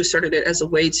really actually started it as a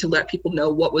way to let people know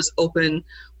what was open,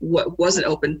 what wasn't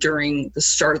open during the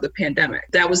start of the pandemic.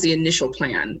 That was the initial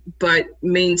plan. But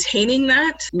maintaining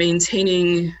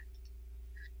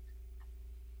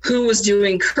who was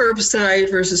doing curbside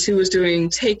versus who was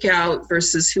doing takeout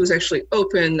versus who was actually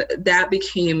open, that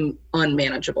became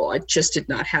unmanageable. I just did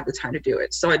not have the time to do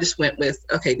it. So I just went with,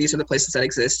 okay, these are the places that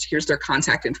exist. Here's their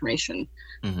contact information.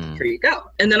 Mm-hmm. Here you go.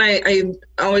 And then I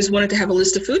always wanted to have a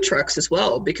list of food trucks as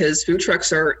well, because food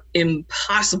trucks are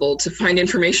impossible to find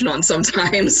information on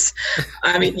sometimes.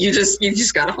 I mean, you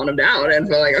just got to hunt them down and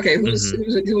feel like, okay,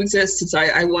 who exists? Since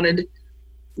I wanted,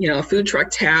 you know, a food truck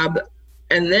tab.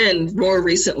 And then more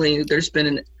recently, there's been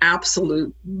an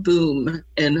absolute boom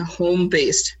in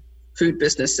home-based food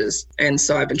businesses. And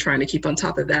so I've been trying to keep on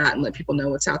top of that and let people know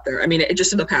what's out there. I mean,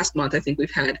 just in the past month, I think we've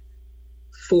had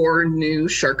 4 new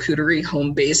charcuterie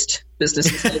home-based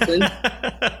businesses open.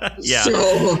 Yeah.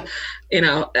 So, you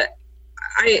know,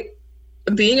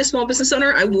 being a small business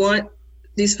owner, I want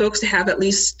these folks to have at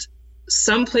least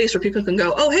some place where people can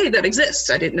go, oh, hey, that exists.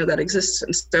 I didn't know that exists.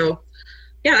 And so,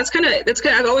 yeah, that's kind of,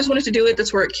 I've always wanted to do it.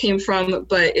 That's where it came from.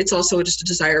 But it's also just a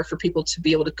desire for people to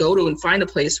be able to go to and find a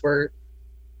place where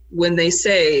when they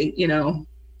say, you know,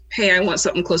 hey, I want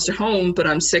something close to home, but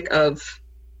I'm sick of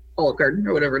Olive Garden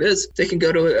or whatever it is, they can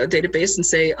go to a database and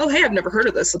say, oh, hey, I've never heard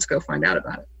of this. Let's go find out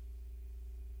about it.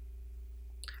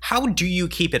 How do you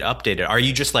keep it updated? Are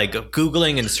you just like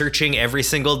Googling and searching every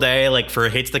single day, like for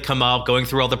hits that come up, going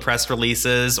through all the press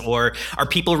releases, or are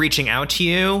people reaching out to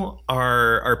you?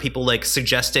 Are people like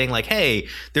suggesting like, hey,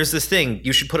 there's this thing,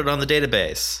 you should put it on the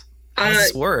database? How does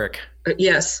this work?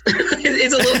 Yes,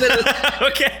 it's a little bit of,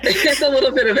 okay. It's a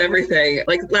little bit of everything.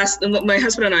 Like my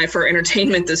husband and I, for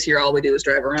entertainment this year, all we do is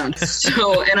drive around.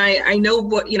 So, and I know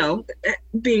what, you know,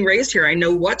 being raised here, I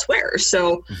know what's where.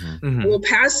 So we'll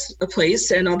pass a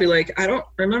place and I'll be like, I don't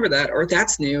remember that, or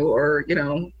that's new, or, you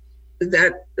know,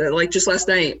 that like just last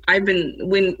night, I've been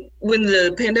when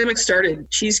the pandemic started,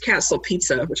 Cheese Castle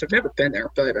Pizza, which I've never been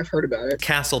there, but I've heard about it.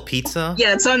 Castle Pizza?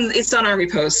 Yeah, it's on Army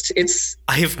Post.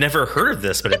 I have never heard of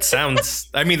this, but it sounds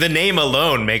I mean, the name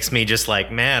alone makes me just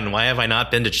like, man, why have I not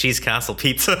been to Cheese Castle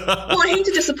Pizza? Well, I hate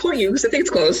to disappoint you because I think it's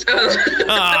closed.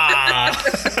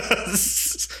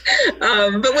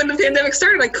 But when the pandemic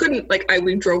started, I couldn't,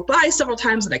 we drove by several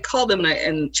times and I called them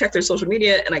and checked their social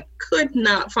media, and I could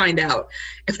not find out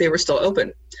if they were still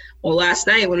open. Well, last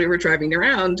night when we were driving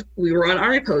around, we were on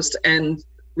Army Post and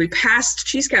we passed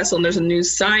Cheese Castle, and there's a new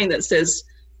sign that says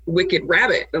Wicked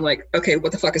Rabbit. I'm like, okay,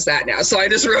 what the fuck is that now? So I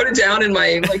just wrote it down in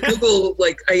my Google,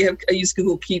 I use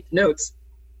Google Keep Notes,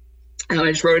 and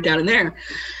I just wrote it down in there.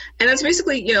 And that's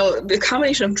basically, the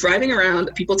combination of driving around,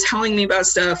 people telling me about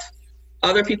stuff,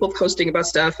 other people posting about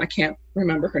stuff. I can't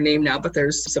remember her name now, but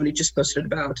there's somebody just posted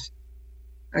about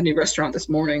a new restaurant this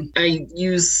morning. I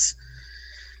use,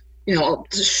 I'll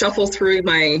just shuffle through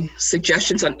my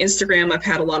suggestions on Instagram. I've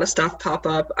had a lot of stuff pop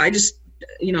up. I just,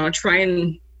 I try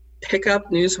and pick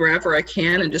up news wherever I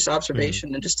can, and just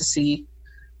observation and just to see,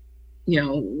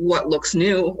 what looks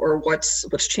new or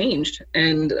what's changed.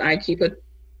 And I keep a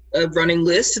running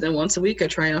list, and then once a week I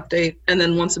try and update. And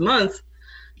then once a month,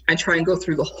 I try and go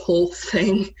through the whole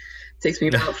thing. It takes me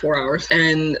about 4 hours,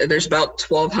 and there's about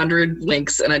 1,200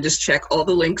 links, and I just check all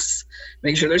the links,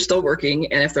 make sure they're still working.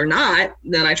 And if they're not,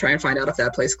 then I try and find out if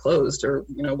that place closed or,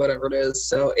 whatever it is.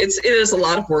 So it is a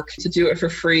lot of work to do it for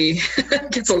free.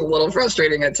 It gets a little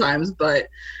frustrating at times, but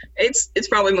it's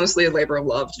probably mostly a labor of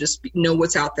love to just know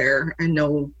what's out there and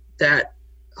know that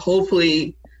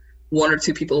hopefully one or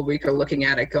two people a week are looking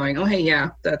at it going, oh, hey,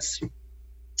 yeah,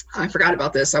 I forgot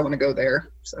about this. I want to go there.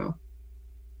 So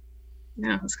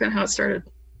yeah, that's kind of how it started.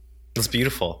 It's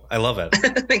beautiful. I love it.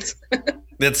 Thanks.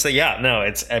 It's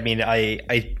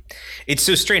it's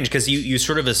so strange because you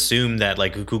sort of assume that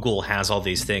Google has all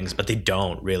these things, but they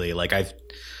don't really.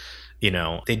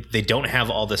 They don't have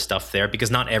all this stuff there because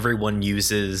not everyone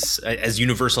uses, as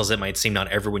universal as it might seem, not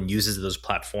everyone uses those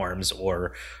platforms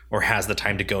or has the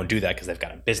time to go and do that because they've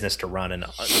got a business to run and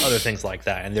other things like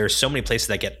that. And there's so many places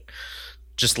that get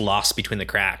just lost between the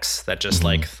cracks that just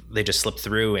they just slip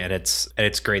through. And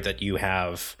it's great that you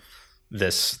have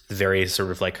this very sort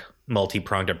of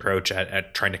multi-pronged approach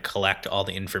at trying to collect all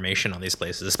the information on these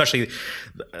places, especially,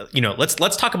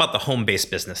 let's talk about the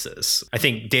home-based businesses. I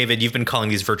think, David, you've been calling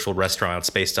these virtual restaurants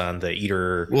based on the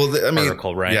Eater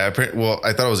article, right? Yeah. I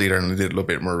thought it was Eater, and I did a little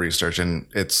bit more research, and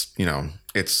it's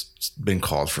been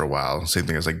called for a while. Same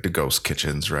thing as the ghost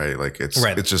kitchens, right? It's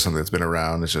just something that's been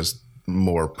around. It's just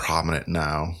more prominent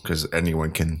now because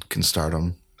anyone can start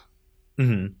them.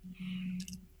 Mm-hmm.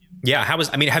 Yeah. Have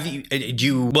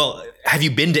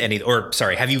you been to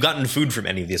have you gotten food from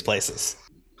any of these places?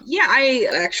 Yeah, I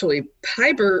actually,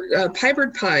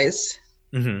 Piebald Pies.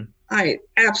 Mm-hmm. I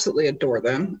absolutely adore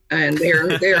them, and they're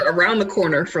around the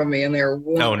corner from me, and they're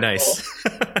wonderful. Oh, nice.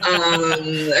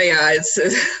 Yeah, it's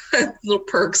little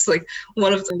perks.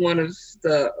 One of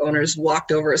the owners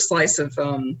walked over a slice of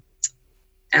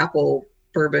apple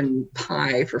bourbon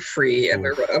pie for free, and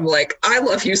I'm like, I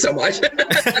love you so much.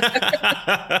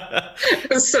 It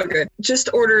was so good. Just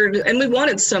ordered, and we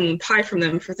wanted some pie from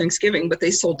them for Thanksgiving, but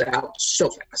they sold out so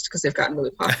fast because they've gotten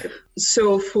really popular.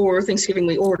 So for Thanksgiving,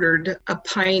 we ordered a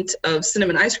pint of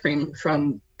cinnamon ice cream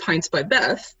from Pints by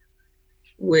Beth,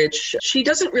 which she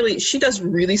does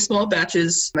really small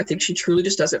batches. I think she truly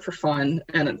just does it for fun.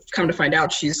 And come to find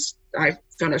out, I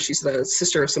found out she's the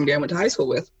sister of somebody I went to high school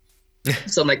with.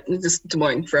 So this Des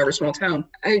Moines, forever small town.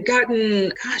 I've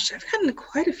gotten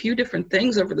quite a few different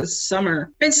things over the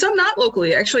summer, and some not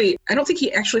locally. Actually, I don't think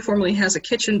he actually formally has a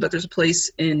kitchen, but there's a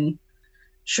place in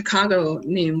Chicago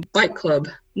named Bike Club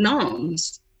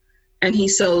Noms, and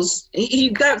he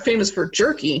got famous for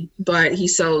jerky, but he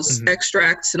sells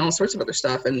extracts and all sorts of other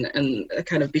stuff, and I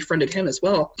kind of befriended him as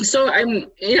well. So I'm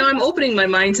opening my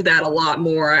mind to that a lot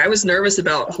more. I was nervous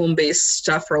about home-based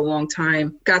stuff for a long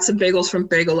time. Got some bagels from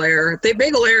Bagel Air.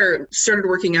 Bagel Air started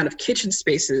working out of Kitchen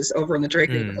Spaces over in the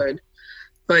Drake neighborhood.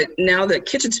 But now that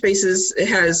Kitchen Spaces, it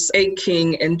has Egg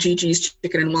King and Gigi's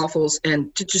Chicken and Waffles,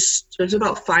 and there's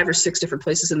about 5 or 6 different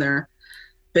places in there.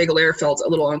 Bagel Air felt a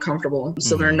little uncomfortable,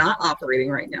 so they're not operating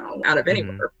right now out of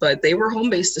anywhere, but they were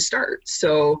home-based to start.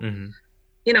 So, my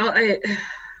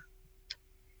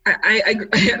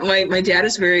dad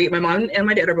is my mom and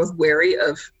my dad are both wary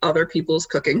of other people's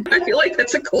cooking. I feel like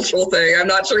that's a cultural thing. I'm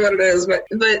not sure what it is, but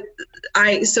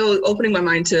so opening my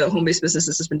mind to home-based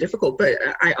businesses has been difficult, but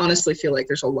I honestly feel like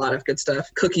there's a lot of good stuff.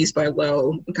 Cookies by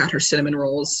Lo, got her cinnamon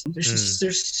rolls.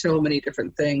 There's so many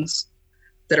different things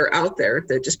that are out there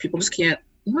that people just can't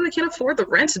they can't afford the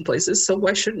rent in places, so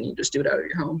why shouldn't you just do it out of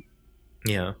your home?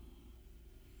 Yeah.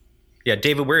 Yeah,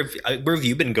 David, where have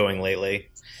you been going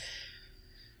lately?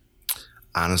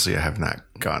 Honestly, I have not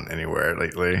gone anywhere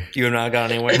lately. You have not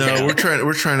gone anywhere? No,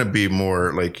 we're trying to be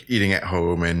more like eating at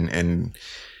home and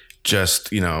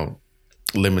just,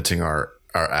 limiting our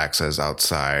access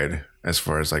outside, as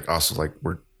far as like, also like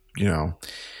we're,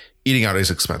 eating out is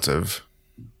expensive.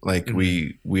 Like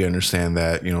we understand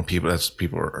that,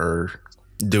 people are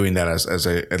doing that as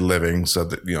a living, so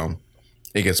that,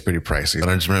 it gets pretty pricey. And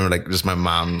I just remember like just my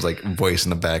mom's like voice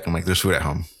in the back. I'm like, there's food at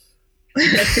home.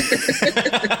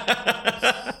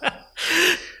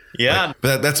 Yeah.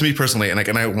 But that's me personally.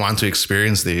 And I want to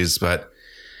experience these, but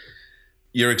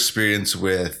your experience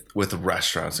with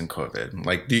restaurants and COVID,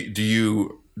 like, do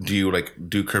you like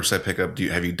do curbside pickup?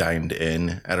 Have you dined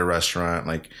in at a restaurant?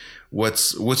 Like,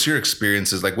 what's your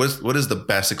experiences? Like, what is the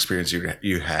best experience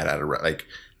you had at like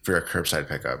for a curbside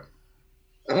pickup?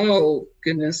 Oh,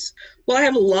 goodness. Well, I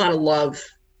have a lot of love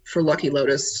for Lucky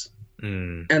Lotus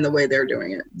and the way they're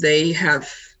doing it.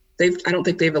 I don't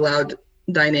think they've allowed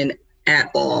dine-in at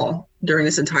all during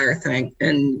this entire thing.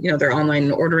 And, their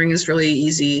online ordering is really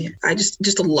easy.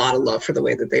 Just a lot of love for the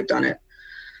way that they've done it.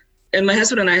 And my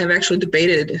husband and I have actually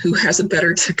debated who has a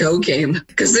better to-go game,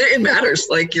 because it matters.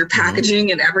 Like your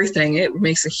packaging and everything, it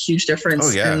makes a huge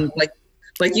difference. Oh, yeah. And like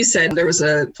you said, there was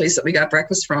a place that we got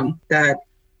breakfast from that,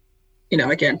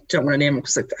 again, don't want to name them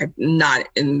because I'm not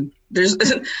in. There's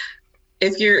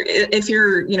if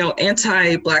you're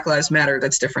anti Black Lives Matter,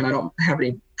 that's different. I don't have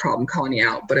any problem calling you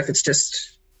out. But if it's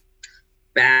just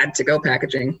bad to go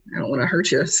packaging, I don't want to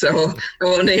hurt you, so I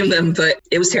won't name them. But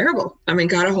it was terrible. I mean,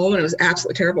 got it home and it was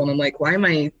absolutely terrible. And I'm like, why am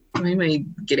I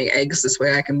getting eggs this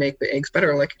way? I can make the eggs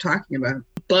better, like you're talking about.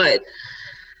 But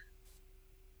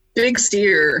Big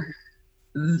Steer,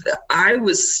 I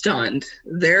was stunned.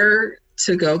 Their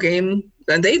to-go game,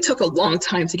 and they took a long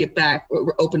time to get back,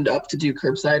 or opened up to do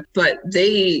curbside, but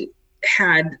they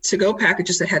had to-go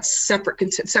packages that had separate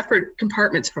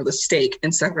compartments for the steak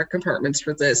and separate compartments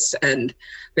for this, and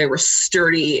they were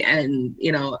sturdy, and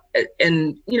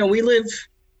we live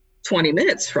 20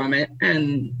 minutes from it,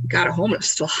 and got it home and it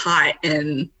was still hot,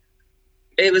 and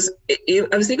I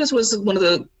think it was one of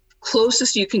the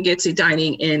closest you can get to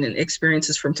dining in and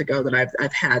experiences from to-go that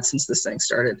I've had since this thing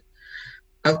started.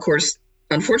 Of course,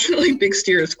 unfortunately, Big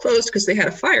Steer is closed because they had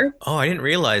a fire. Oh, I didn't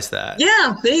realize that.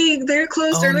 Yeah, they're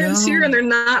closed earlier this year, and they're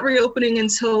not reopening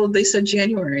until they said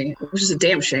January, which is a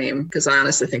damn shame, because I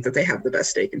honestly think that they have the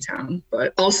best steak in town.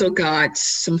 But also got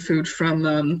some food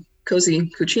from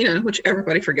Cozy Cucina, which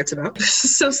everybody forgets about. This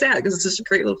is so sad because it's just a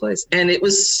great little place. And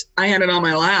I had it on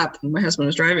my lap. My husband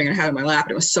was driving, and I had it on my lap,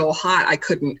 and it was so hot I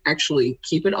couldn't actually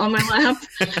keep it on my lap.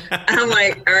 And I'm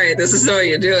like, all right, this is the way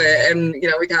you do it. And,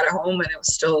 we got it home, and it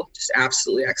was still just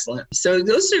absolutely excellent. So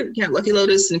those are, Lucky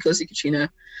Lotus and Cozy Cucina.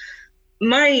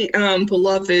 My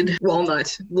beloved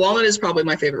Walnut. Walnut is probably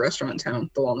my favorite restaurant in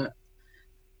town, the Walnut.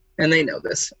 And they know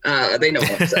this. They know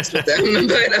I'm obsessed with them.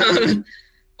 But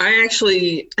I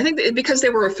think that because they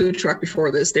were a food truck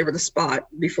before this, they were the spot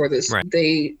before this. Right.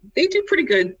 They do pretty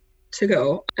good to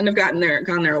go, and I've gone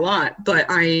there a lot. But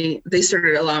they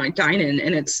started allowing dine-in,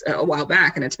 and it's a while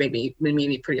back, and it's made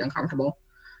me pretty uncomfortable.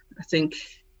 I think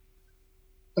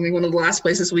one of the last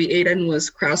places we ate in was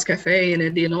Kraus Cafe in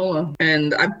Indianola,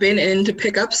 and I've been in to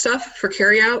pick up stuff for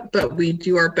carryout, but we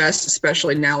do our best,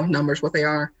 especially now with numbers what they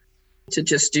are, to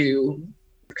just do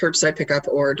curbside pickup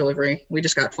or delivery. We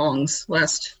just got Fong's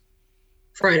last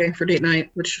Friday for date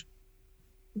night, which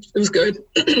it was good,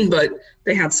 but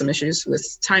they had some issues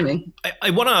with timing. I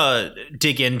want to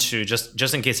dig into,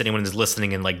 just in case anyone is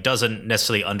listening and like doesn't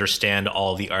necessarily understand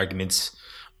all the arguments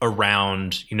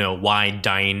around, why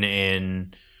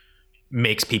dine-in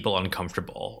makes people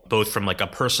uncomfortable, both from like a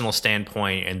personal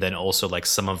standpoint and then also like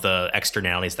some of the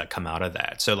externalities that come out of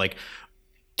that. So like,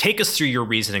 take us through your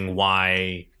reasoning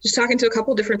why. Just talking to a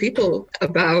couple different people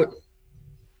about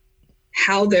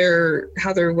how they're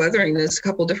weathering this, a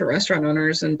couple different restaurant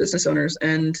owners and business owners,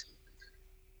 and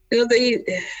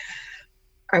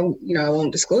I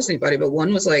won't disclose anybody, but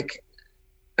one was like,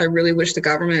 I really wish the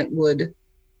government would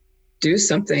do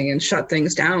something and shut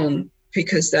things down,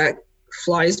 because that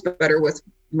flies better with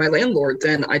my landlord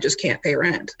than I just can't pay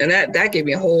rent. And that gave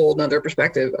me a whole nother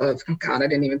perspective of, oh God, I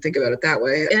didn't even think about it that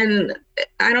way. And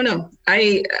I don't know.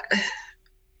 I'm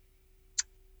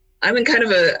in kind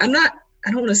of I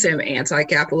don't want to say I'm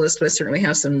anti-capitalist, but I certainly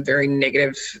have some very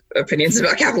negative opinions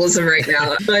about capitalism right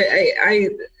now. But I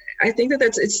think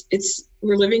that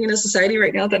we're living in a society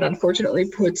right now that unfortunately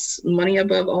puts money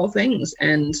above all things.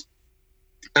 And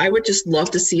I would just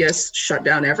love to see us shut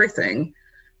down everything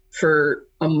for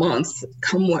a month,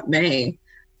 come what may,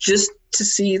 just to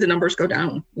see the numbers go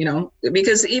down, you know,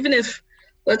 because even if,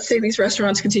 let's say these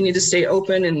restaurants continue to stay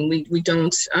open and we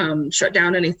don't shut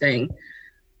down anything.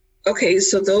 Okay,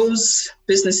 so those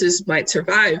businesses might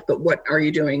survive, but what are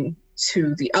you doing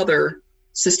to the other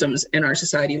systems in our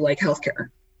society, like healthcare?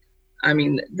 I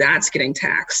mean, that's getting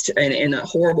taxed in a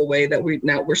horrible way that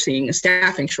we're seeing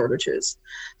staffing shortages.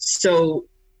 So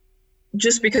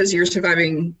just because you're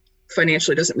surviving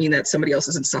financially doesn't mean that somebody else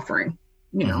isn't suffering,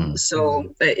 you know? Mm-hmm.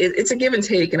 So it's a give and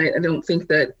take. And I don't think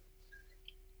that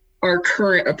our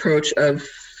current approach of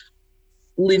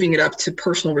leaving it up to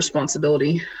personal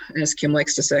responsibility, as Kim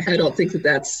likes to say, I don't think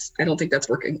that's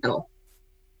working at all.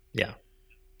 Yeah.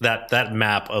 That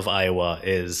map of Iowa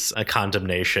is a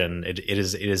condemnation. It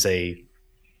is a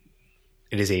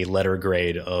letter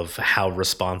grade of how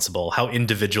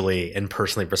individually and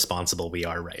personally responsible we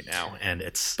are right now. And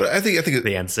but I think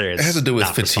the answer is it has to do with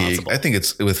fatigue. I think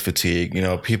it's with fatigue. You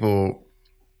know, people,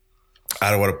 I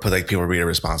don't want to put like people are being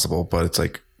irresponsible, but it's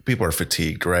like people are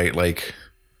fatigued, right? Like,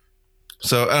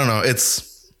 so I don't know.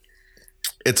 It's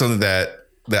something that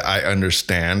I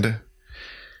understand.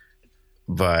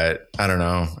 But I don't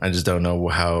know. I just don't know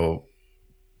how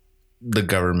the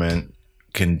government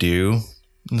can do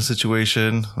in the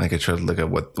situation. Like I try to look at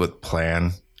what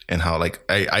plan and how, like,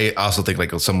 I also think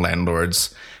like some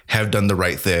landlords have done the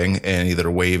right thing and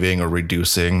either waiving or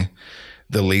reducing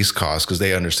the lease cost because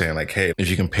they understand like, hey, if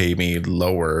you can pay me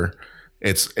lower,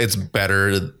 it's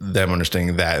better them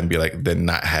understanding that and be like, than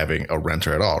not having a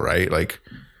renter at all, right? Like,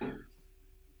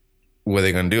 what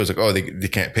they're going to do is like, oh, they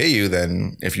can't pay you.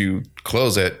 Then if you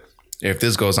close it, if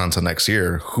this goes on to next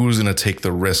year, who's going to take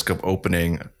the risk of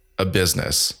opening a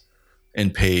business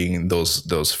and paying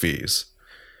those fees?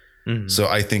 Mm-hmm. So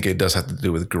I think it does have to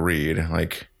do with greed.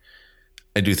 Like,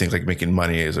 I do think like making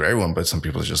money is for everyone, but some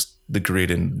people are just the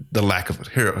greed and the lack of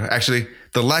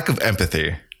the lack of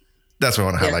empathy. That's what I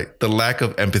want to highlight. The lack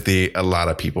of empathy a lot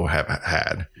of people have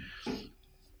had.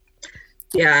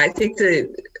 Yeah, I think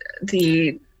in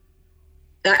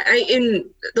one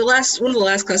of the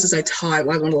last classes I taught,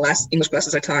 one of the last English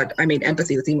classes I taught, I made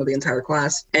empathy the theme of the entire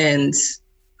class. And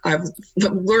I've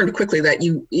learned quickly that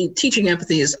teaching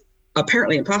empathy is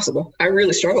apparently impossible. I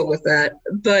really struggled with that.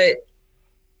 But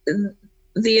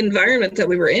the environment that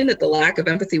we were in, that the lack of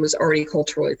empathy was already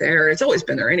culturally there. It's always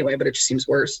been there anyway, but it just seems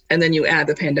worse. And then you add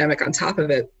the pandemic on top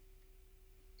of it.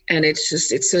 And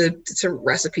it's a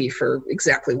recipe for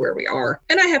exactly where we are.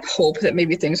 And I have hope that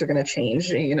maybe things are going to change,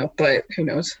 you know, but who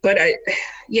knows? But it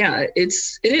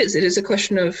is a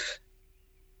question of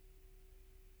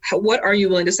what are you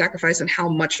willing to sacrifice and how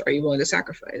much are you willing to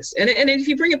sacrifice? And if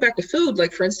you bring it back to food,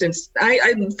 like for instance,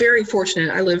 I'm very fortunate.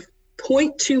 I live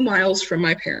 0.2 miles from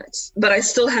my parents, but I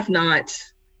still have not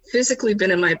physically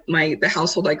been in the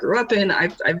household I grew up in.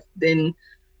 I've been,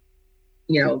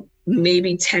 you know,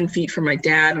 maybe 10 feet from my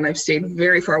dad, and I've stayed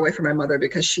very far away from my mother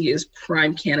because she is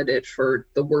prime candidate for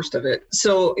the worst of it.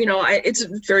 So, you know, it's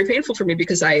very painful for me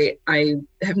because I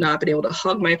have not been able to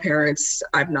hug my parents.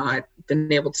 I've not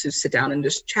been able to sit down and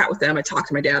just chat with them. I talk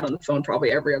to my dad on the phone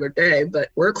probably every other day, but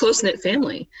we're a close-knit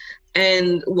family.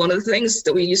 And one of the things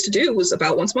that we used to do was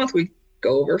about once a month, we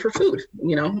go over for food,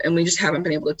 you know, and we just haven't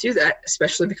been able to do that,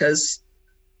 especially because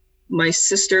my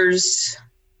sisters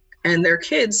and their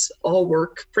kids all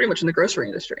work pretty much in the grocery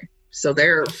industry. So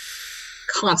they're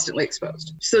constantly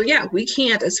exposed. So yeah, we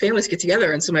can't as families get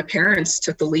together. And so my parents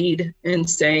took the lead in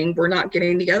saying, we're not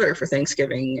getting together for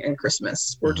Thanksgiving and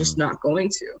Christmas. We're just not going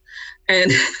to. And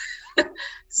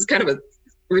this is kind of a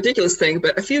ridiculous thing,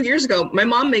 but a few years ago, my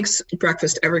mom makes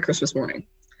breakfast every Christmas morning.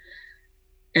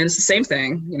 And it's the same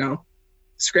thing, you know,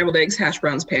 scrambled eggs, hash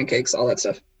browns, pancakes, all that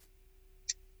stuff.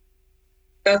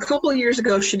 A couple of years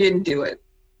ago, she didn't do it.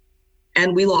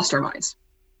 And we lost our minds.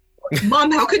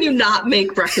 Mom, how can you not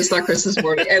make breakfast on Christmas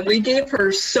morning? And we gave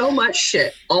her so much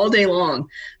shit all day long.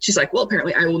 She's like, well,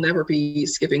 apparently I will never be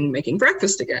skipping making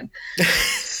breakfast again.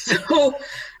 So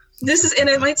this is, and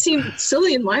it might seem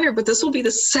silly and minor, but this will be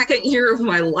the second year of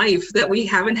my life that we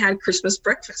haven't had Christmas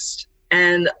breakfast.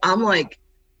 And I'm like,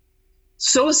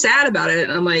 so sad about it.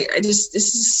 And I'm like, this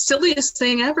is the silliest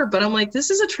thing ever. But I'm like, this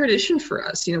is a tradition for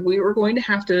us. You know, we were going to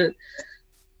have to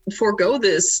forego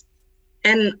this.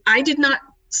 And I did not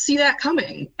see that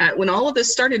coming. When all of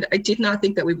this started, I did not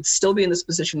think that we would still be in this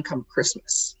position come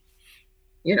Christmas.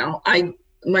 You know,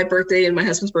 my birthday and my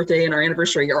husband's birthday and our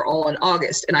anniversary are all in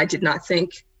August. And I did not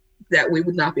think that we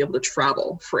would not be able to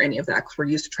travel for any of that because we're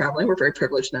used to traveling. We're very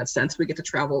privileged in that sense. We get to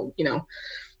travel, you know,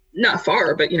 not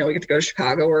far, but, you know, we get to go to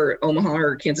Chicago or Omaha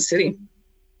or Kansas City.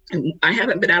 And I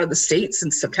haven't been out of the state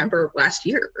since September of last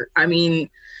year. I mean,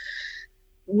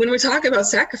 when we talk about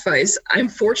sacrifice, I'm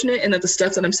fortunate in that the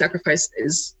stuff that I'm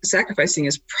sacrificing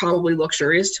is probably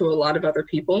luxurious to a lot of other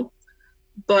people.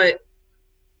 But,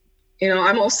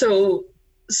 I'm also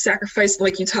sacrificed,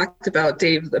 like you talked about,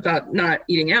 Dave, about not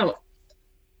eating out.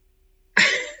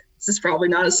 This is probably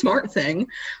not a smart thing,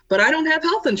 but I don't have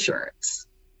health insurance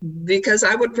because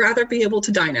I would rather be able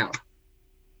to dine out.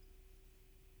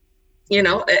 And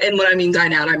when I mean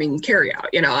dine out, I mean carry out.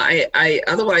 I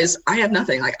otherwise I have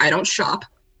nothing. Like, I don't shop.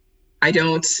 I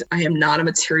am not a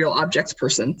material objects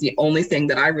person. The only thing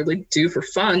that I really do for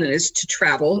fun is to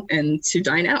travel and to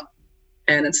dine out.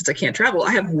 And since I can't travel,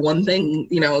 I have one thing,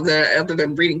 that other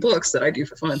than reading books, that I do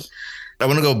for fun. I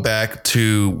want to go back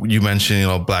to, you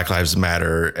mentioned, Black Lives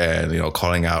Matter and,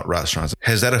 calling out restaurants.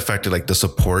 Has that affected like the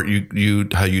support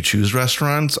how you choose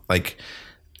restaurants? Like,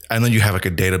 I know you have like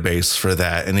a database for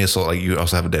that. And you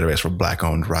also have a database for Black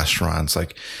owned restaurants.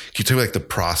 Like, can you tell me like the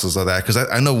process of that? Cause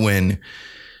I know when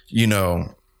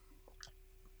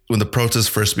the protests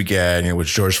first began, with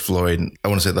George Floyd, I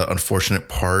want to say the unfortunate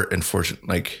part,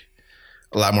 like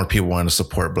a lot more people wanted to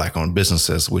support Black owned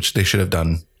businesses, which they should have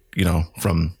done,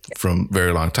 from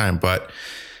very long time. But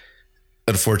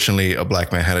unfortunately, a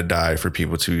Black man had to die for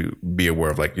people to be aware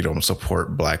of, like,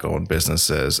 support Black owned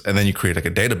businesses. And then you create like a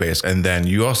database. And then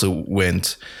you also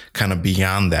went kind of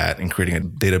beyond that in creating a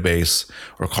database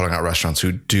or calling out restaurants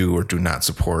who do or do not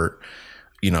support,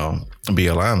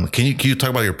 BLM. Can you talk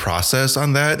about your process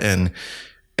on that? And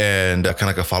kind of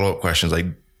like a follow-up question is, like,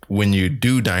 when you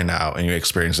do dine out and you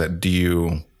experience that, do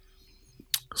you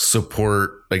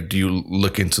support, like, do you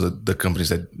look into the companies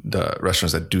the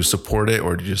restaurants that do support it,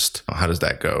 or do you how does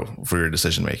that go for your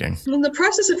decision making? Well, the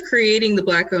process of creating the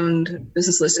Black owned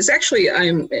business list is actually,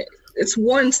 it's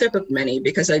one step of many,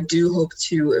 because I do hope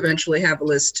to eventually have a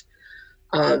list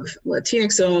of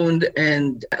Latinx owned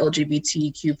and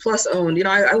LGBTQ plus owned.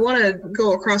 I want to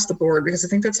go across the board because I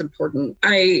think that's important.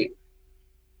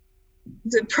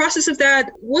 The process of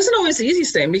that wasn't always the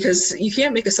easiest thing, because you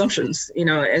can't make assumptions,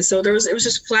 and so it was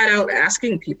just flat out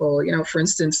asking people, for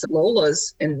instance,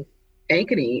 Lola's in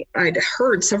Ankeny, I'd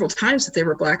heard several times that they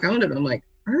were Black owned, and I'm like,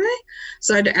 are they?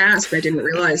 So I had to ask, and I didn't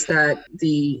realize that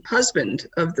the husband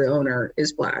of the owner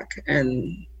is Black,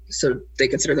 and so they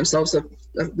consider themselves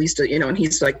at least and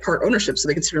he's like part ownership, so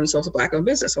they consider themselves a Black owned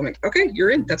business. So I'm like, okay, you're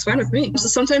in, that's fine with me. So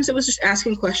sometimes it was just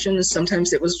asking questions,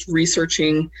 sometimes it was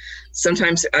researching,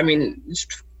 sometimes,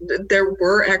 there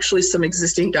were actually some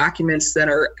existing documents that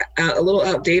are a little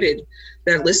outdated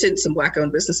that listed some Black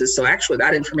owned businesses. So actually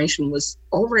that information was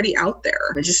already out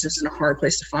there. It just was in a hard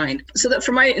place to find. So that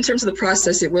in terms of the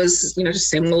process, it was, just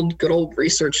same old good old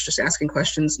research, just asking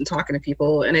questions and talking to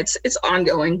people. And it's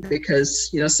ongoing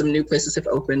because, some new places have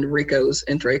opened. Rico's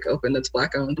in Drake opened, that's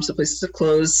Black owned. Some places have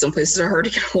closed. Some places are hard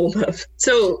to get hold of.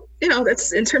 So,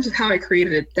 that's in terms of how I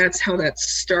created it, that's how that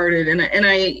started. And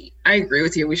I agree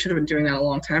with you. We should have been doing that a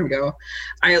long time ago.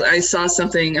 I saw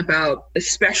something about,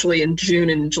 especially in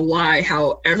June and July,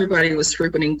 how everybody was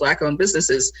frequenting Black owned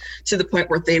businesses to the point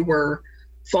where they were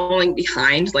falling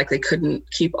behind, like they couldn't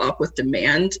keep up with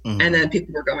demand. Mm-hmm. And then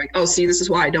people were going, oh, see, this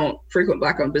is why I don't frequent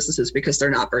Black owned businesses, because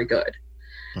they're not very good.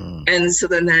 Mm. And so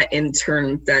then that in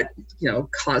turn,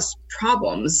 caused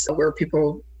problems where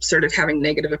people started having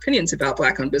negative opinions about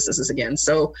Black owned businesses again.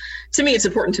 So to me, it's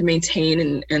important to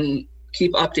maintain and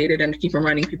keep updated and keep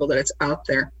reminding people that it's out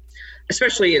there,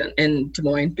 especially in Des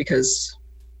Moines, because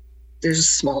there's a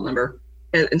small number.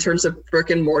 In terms of brick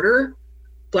and mortar,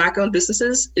 Black owned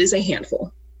businesses is a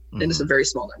handful. Mm-hmm. And it's a very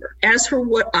small number. As for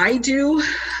what I do,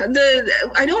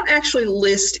 I don't actually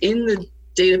list in the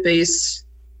database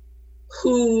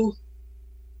who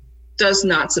does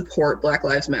not support Black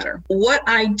Lives Matter. What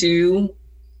I do,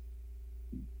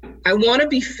 I want to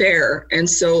be fair, and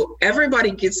so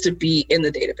everybody gets to be in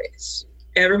the database.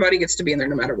 Everybody gets to be in there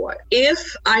no matter what.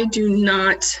 If I do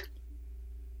not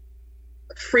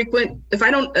if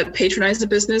I don't patronize the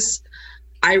business,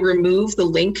 I remove the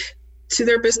link to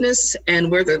their business,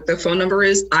 and where the phone number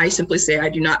is, I simply say I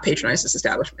do not patronize this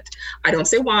establishment. I don't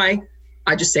say why,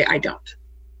 I just say I don't.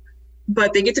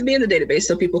 But they get to be in the database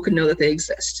so people can know that they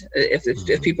exist.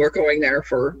 If people are going there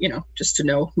for, just to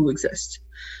know who exists.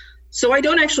 So I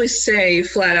don't actually say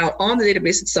flat out on the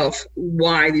database itself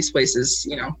why these places,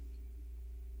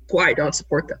 why I don't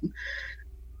support them.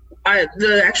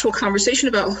 The actual conversation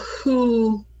about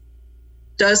who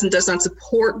does and does not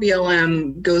support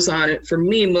BLM goes on, for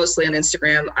me, mostly on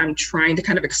Instagram. I'm trying to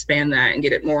kind of expand that and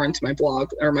get it more into my blog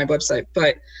or my website.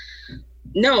 But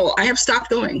no, I have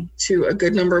stopped going to a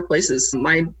good number of places.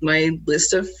 My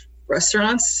list of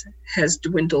restaurants has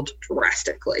dwindled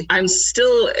drastically. I'm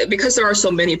still, because there are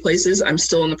so many places, I'm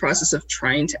still in the process of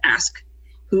trying to ask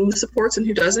who supports and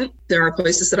who doesn't. There are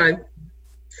places that I've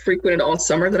frequented all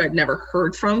summer that I'd never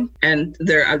heard from, and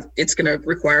it's going to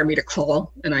require me to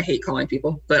call, and I hate calling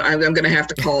people, but I'm going to have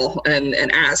to call and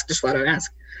ask, just flat out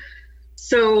ask.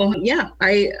 So yeah,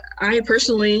 I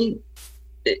personally,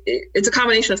 it's a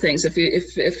combination of things.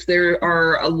 If there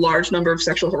are a large number of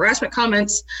sexual harassment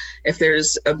comments, if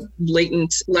there's a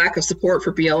blatant lack of support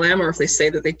for BLM, or if they say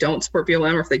that they don't support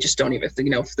BLM, or if they just don't even,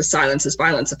 if the silence is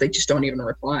violence, if they just don't even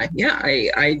reply, yeah,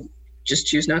 I just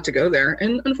choose not to go there.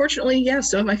 And unfortunately, yeah,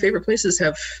 some of my favorite places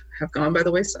have gone by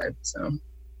the wayside. So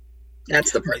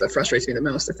that's the part that frustrates me the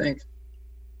most, I think.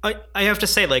 I have to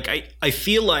say, like, I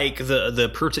feel like the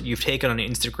approach that you've taken on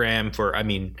Instagram for, I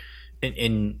mean,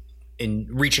 in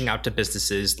reaching out to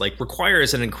businesses, like,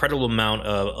 requires an incredible amount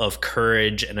of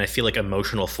courage, and I feel like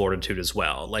emotional fortitude as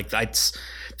well. Like, that's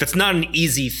not an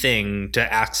easy thing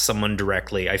to ask someone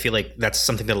directly. I feel like that's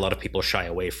something that a lot of people shy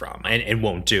away from and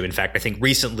won't do. In fact, I think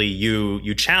recently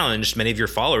you challenged many of your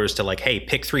followers to, like, hey,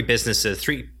 pick 3 businesses,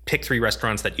 pick 3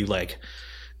 restaurants that you like,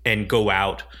 and go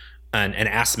out and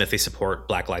ask them if they support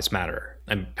Black Lives Matter.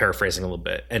 I'm paraphrasing a little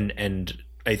bit. And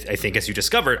I think, as you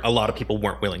discovered, a lot of people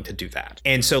weren't willing to do that.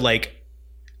 And so, like,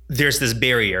 there's this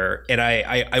barrier, and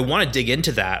I want to dig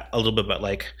into that a little bit, but,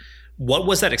 like, what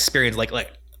was that experience like?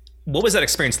 Like, what was that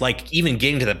experience like, even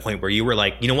getting to that point where you were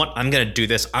like, you know what, I'm going to do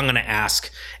this, I'm going to ask?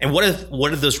 And what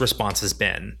have those responses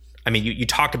been? I mean, you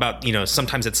talked about,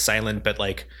 sometimes it's silent, but,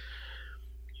 like,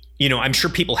 I'm sure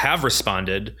people have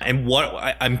responded. And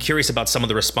what I'm curious about some of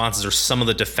the responses, or some of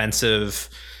the defensive,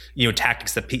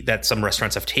 tactics that some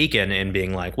restaurants have taken in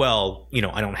being like, well,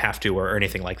 I don't have to, or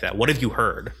anything like that. What have you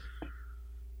heard?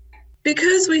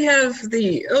 Because we have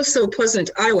the so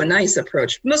pleasant Iowa nice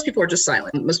approach, most people are just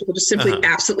silent. Most people just simply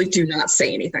absolutely do not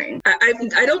say anything.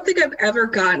 I don't think I've ever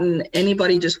gotten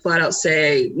anybody just flat out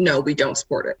say, no, we don't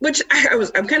support it, which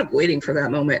I'm kind of waiting for that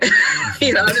moment.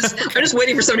 I'm just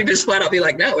waiting for somebody to just flat out be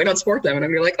like, no, we don't support them. And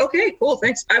I'm like, okay, cool,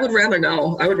 thanks. I would rather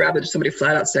know. I would rather just somebody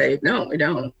flat out say, no, we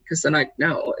don't. Because then I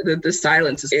know the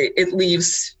silence it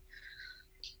leaves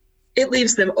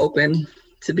them open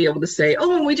to be able to say,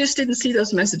 oh, and we just didn't see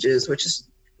those messages, which is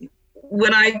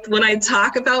when I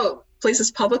talk about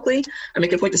places publicly, I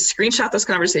make a point to screenshot those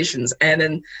conversations. And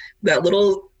then that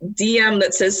little DM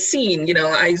that says seen,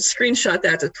 I screenshot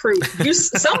that to prove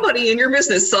somebody in your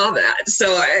business saw that.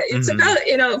 So it's about,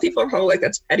 people are probably like,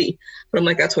 that's petty, but I'm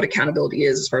like, that's what accountability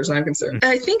is as far as I'm concerned.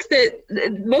 I think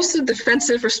that most of the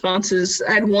defensive responses,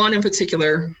 I had one in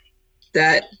particular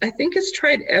that I think has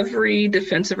tried every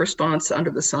defensive response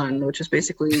under the sun, which is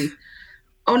basically,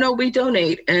 oh no, we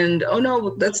donate, and oh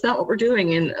no, that's not what we're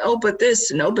doing, and oh, but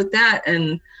this, and oh, but that,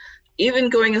 and even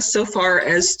going so far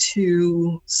as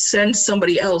to send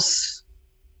somebody else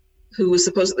who was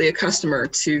supposedly a customer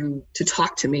to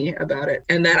talk to me about it,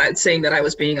 and that I'd saying that I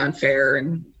was being unfair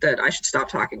and that I should stop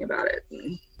talking about it,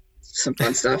 and some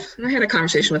fun stuff. And I had a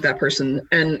conversation with that person,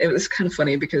 and it was kind of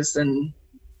funny because then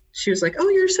she was like, oh,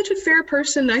 you're such a fair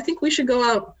person. I think we should go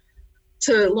out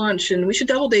to lunch and we should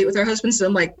double date with our husbands. And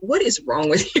I'm like, what is wrong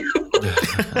with you?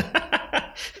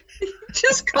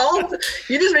 Just called.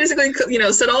 You just basically,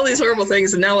 said all these horrible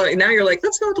things. And now you're like,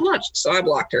 let's go out to lunch. So I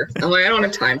blocked her. I'm like, I don't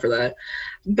have time for that.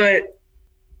 But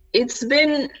it's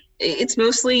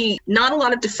mostly not a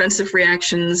lot of defensive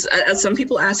reactions. Some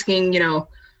people asking,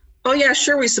 oh yeah,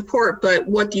 sure, we support, but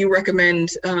what do you recommend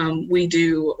we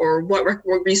do, or what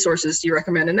resources do you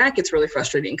recommend? And that gets really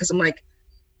frustrating because I'm like,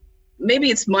 maybe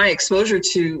it's my exposure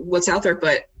to what's out there,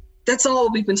 but that's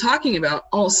all we've been talking about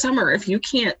all summer. If you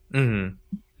can't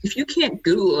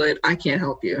Google it, I can't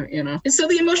help you, And so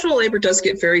the emotional labor does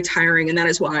get very tiring, and that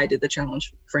is why I did the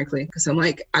challenge, frankly, because I'm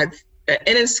like, and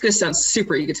it's going to sound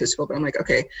super egotistical, but I'm like,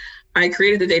 okay, I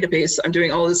created the database, I'm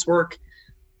doing all this work.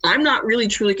 I'm not really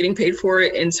truly getting paid for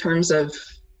it in terms of,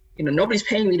 nobody's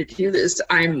paying me to do this.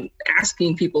 I'm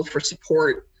asking people for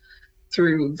support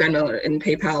through Venmo and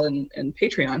PayPal and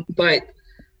Patreon, but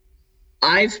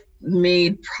I've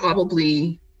made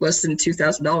probably less than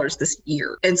 $2,000 this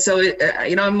year. And so,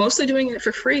 I'm mostly doing it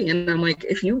for free. And I'm like,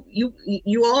 if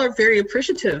you all are very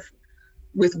appreciative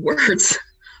with words,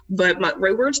 but my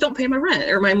words don't pay my rent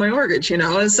or my mortgage,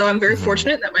 And so I'm very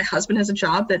fortunate that my husband has a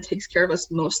job that takes care of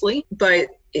us mostly, but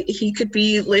he could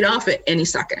be laid off at any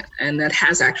second. And that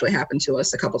has actually happened to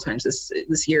us a couple times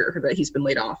this year that he's been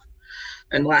laid off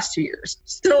in the last 2 years.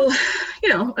 So,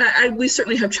 we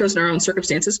certainly have chosen our own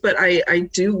circumstances, but I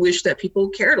do wish that people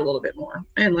cared a little bit more.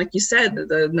 And like you said,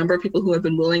 the number of people who have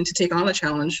been willing to take on the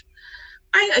challenge,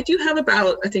 I do have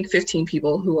about, I think, 15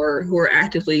 people who are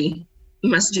actively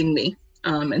messaging me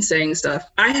and saying stuff.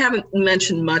 I haven't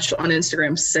mentioned much on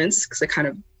Instagram since, because I kind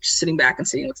of just sitting back and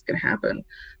seeing what's going to happen.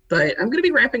 but I'm going to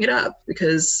be ramping it up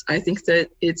because I think that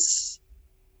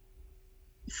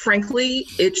frankly,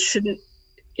 it shouldn't.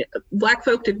 Black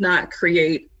folk did not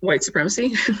create white supremacy,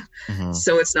 mm-hmm.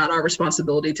 So it's not our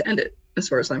responsibility to end it, as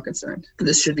far as I'm concerned.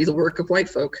 This should be the work of white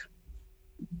folk.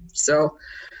 So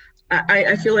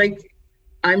I feel like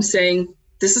I'm saying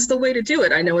this is the way to do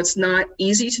it. I know it's not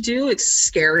easy to do. It's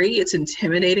scary. It's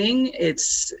intimidating.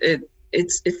 It's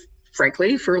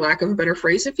frankly, for lack of a better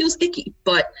phrase, it feels icky,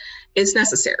 but it's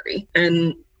necessary.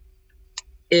 And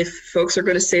if folks are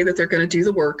going to say that they're going to do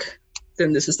the work,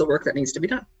 then this is the work that needs to be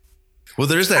done. Well,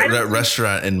 there's that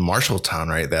restaurant in Marshalltown,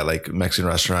 right? That like Mexican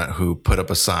restaurant who put up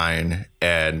a sign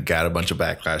and got a bunch of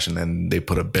backlash, and then they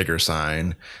put a bigger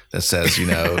sign that says,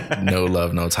 no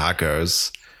love, no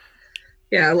tacos.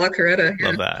 Yeah, La Carreta.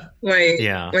 Love that.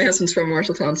 My husband's from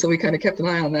Marshalltown, so we kind of kept an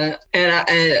eye on that.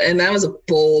 And that was a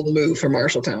bold move for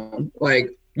Marshalltown, like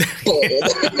bold.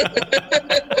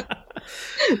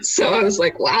 So I was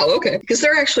like, wow, okay. Because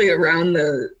they're actually around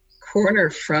the corner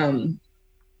from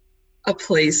a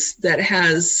place that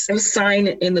has a sign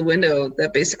in the window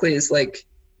that basically is like,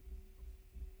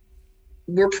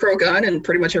 we're pro-gun and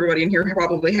pretty much everybody in here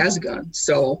probably has a gun.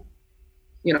 So,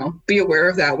 be aware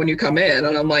of that when you come in.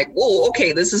 And I'm like, whoa,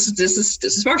 okay, this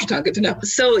is Marshalltown, good to know.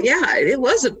 So yeah, it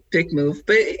was a big move,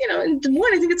 but in Des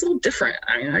Moines, I think it's a little different.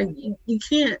 I mean, you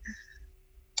can't,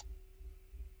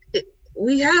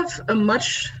 we have a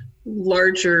much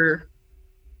larger,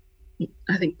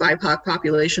 I think, BIPOC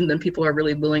population than people are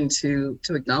really willing to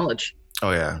acknowledge. Oh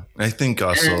yeah. I think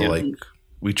also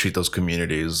we treat those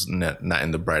communities not in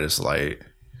the brightest light.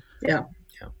 Yeah.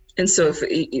 And so if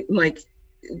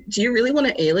do you really want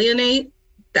to alienate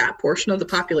that portion of the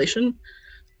population?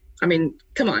 I mean,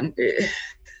 come on.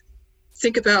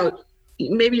 Think about,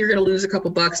 maybe you're going to lose a couple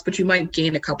bucks, but you might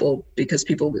gain a couple because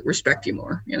people respect you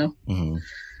more, Mm-hmm.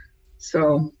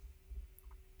 So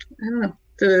I don't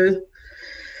know.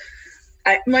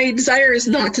 My desire is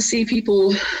not to see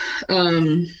people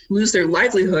lose their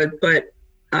livelihood, but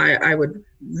I would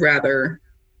rather,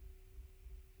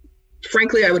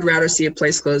 frankly, I would rather see a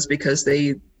place closed because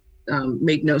they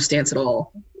make no stance at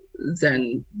all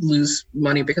than lose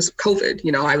money because of COVID.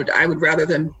 I would rather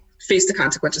them face the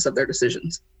consequences of their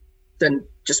decisions than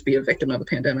just be a victim of a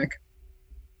pandemic.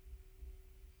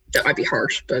 That might be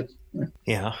harsh, but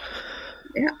yeah.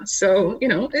 So,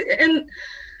 and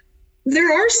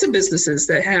there are some businesses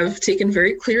that have taken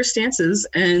very clear stances,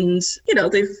 and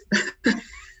they've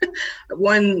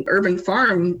one urban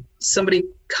farm, somebody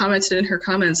commented in her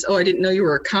comments, "Oh, I didn't know you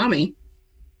were a commie."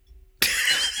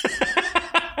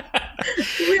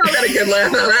 We all got a good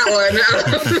laugh at that one.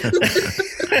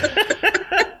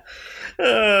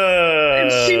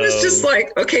 And she was just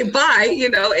like, "Okay, bye."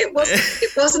 It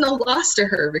wasn't a loss to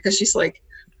her because she's like,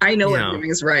 "I know what I'm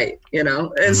doing is right,"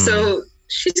 and so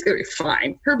she's going to be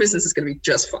fine. Her business is going to be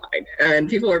just fine. And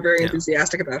people are very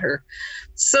enthusiastic about her.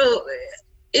 So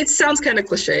it sounds kind of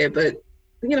cliche, but,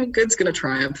 good's going to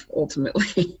triumph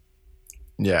ultimately.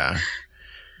 Yeah.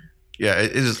 Yeah,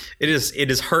 it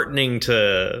is heartening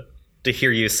to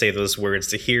hear you say those words,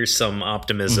 to hear some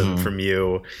optimism from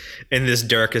you in this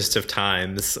darkest of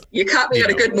times. You caught me at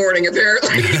a good morning,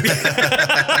 apparently.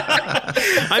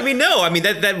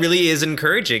 That really is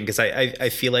encouraging, because I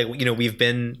feel like,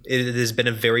 it has been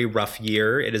a very rough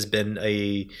year. It has been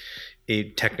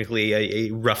technically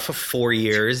a rough 4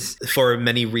 years for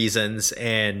many reasons.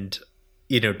 And,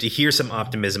 to hear some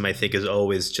optimism, I think, is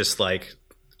always just like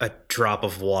a drop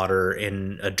of water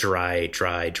in a dry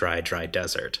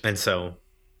desert. And so,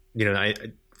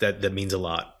 that means a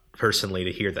lot personally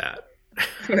to hear that.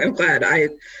 I'm glad. I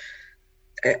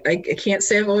can't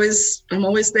say I'm always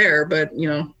there, but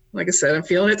like I said, I'm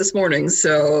feeling it this morning.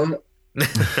 So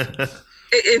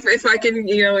if I can,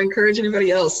 encourage anybody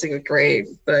else, great.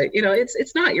 But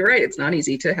it's not, you're right. It's not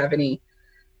easy to have any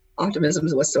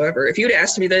optimisms whatsoever. If you'd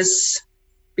asked me this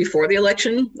before the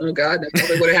election, oh God, I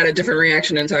probably would have had a different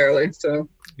reaction entirely. So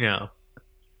yeah.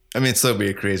 I mean, it's still be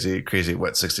a crazy,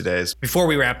 60 days. Before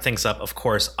we wrap things up, of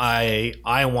course, I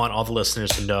want all the listeners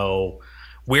to know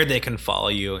where they can follow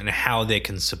you and how they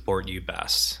can support you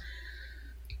best.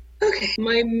 Okay.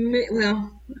 My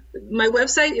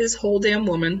website is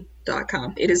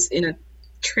wholedamnwoman.com. It is in a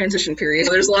transition period.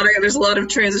 There's a lot of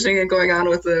transitioning going on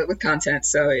with content,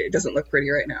 so it doesn't look pretty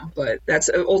right now, but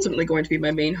that's ultimately going to be my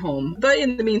main home. But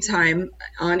in the meantime,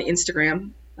 on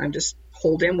Instagram, I'm just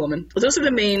Whole Damn Woman. Well, those are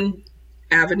the main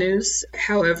avenues.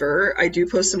 However, I do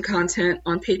post some content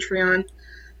on Patreon.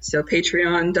 So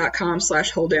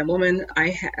patreon.com/wholedamnwoman.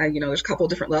 There's a couple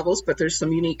different levels, but there's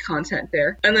some unique content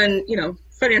there. And then,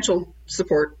 financial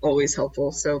support, always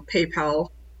helpful. So PayPal,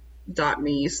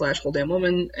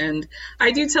 venmo.me/wholedamnwoman. And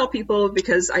I do tell people,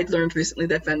 because I learned recently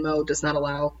that Venmo does not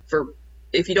allow for,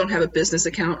 if you don't have a business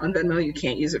account on Venmo, you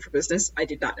can't use it for business. I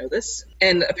did not know this.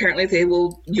 And apparently they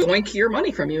will yoink your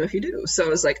money from you if you do. So I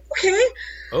was like, okay.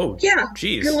 Oh, yeah.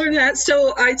 Geez. You'll learn that.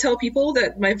 So I tell people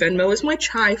that my Venmo is my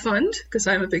chai fund, because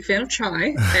I'm a big fan of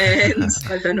chai. And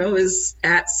my Venmo is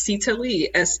at Seeta Lee,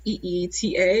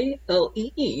 SEETALEE.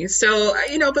 So,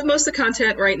 but most of the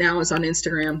content right now is on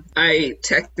Instagram. I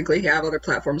technically have other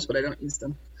platforms, but I don't use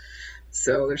them.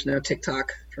 So there's no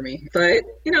TikTok for me. But,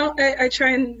 I try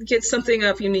and get something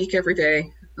up unique every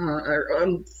day,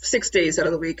 or 6 days out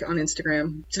of the week on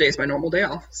Instagram. Today's my normal day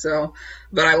off. So,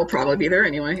 but I will probably be there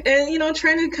anyway. And,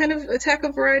 trying to kind of attack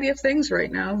a variety of things right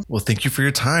now. Well, thank you for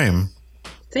your time.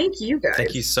 Thank you, guys.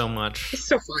 Thank you so much. It's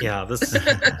so fun. Yeah, this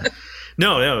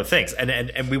No, thanks.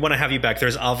 And we want to have you back.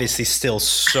 There's obviously still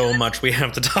so much we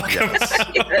have to talk about.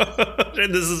 Yes.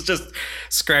 And this is just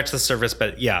scratch the surface.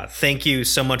 But yeah, thank you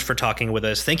so much for talking with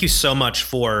us. Thank you so much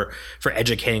for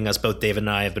educating us. Both Dave and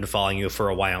I have been following you for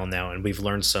a while now, and we've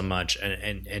learned so much.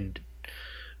 And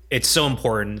it's so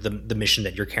important, the mission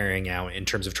that you're carrying out in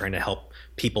terms of trying to help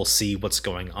people see what's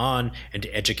going on and to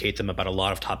educate them about a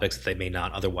lot of topics that they may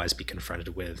not otherwise be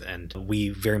confronted with. And we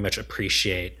very much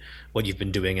appreciate what you've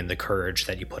been doing and the courage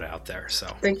that you put out there. So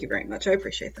thank you very much. I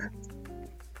appreciate that.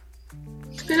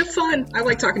 It's been fun. I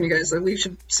like talking to you guys. We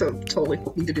should totally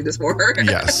need to do this more.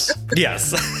 Yes.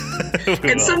 Yes.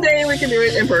 And someday we can do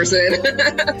it in person.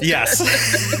 Yes.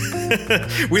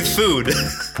 With food.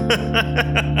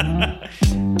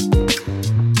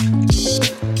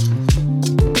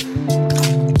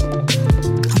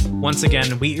 Once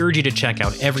again, we urge you to check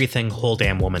out everything Whole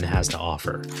Damn Woman has to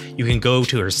offer. You can go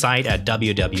to her site at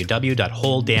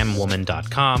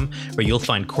www.wholedamnwoman.com, where you'll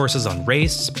find courses on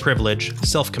race, privilege,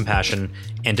 self-compassion,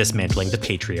 and dismantling the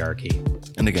patriarchy.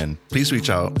 And again, please reach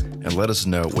out and let us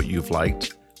know what you've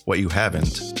liked, what you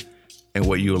haven't, and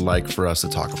what you would like for us to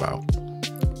talk about.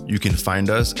 You can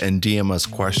find us and DM us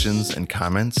questions and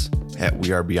comments at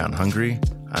We Are Beyond Hungry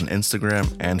on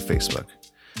Instagram and Facebook.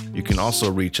 You can also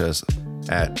reach us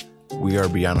at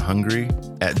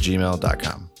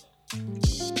wearebeyondhungry@gmail.com.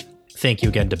 Thank you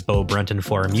again to Bo Brunton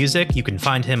for our music. You can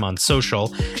find him on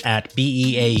social at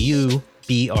BEAUBRENTON.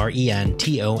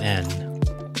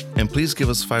 And please give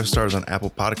us 5 stars on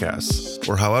Apple Podcasts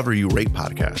or however you rate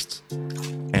podcasts.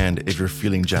 And if you're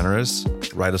feeling generous,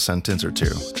 write a sentence or 2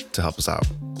 to help us out.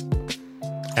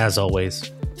 As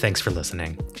always, thanks for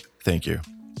listening. Thank you.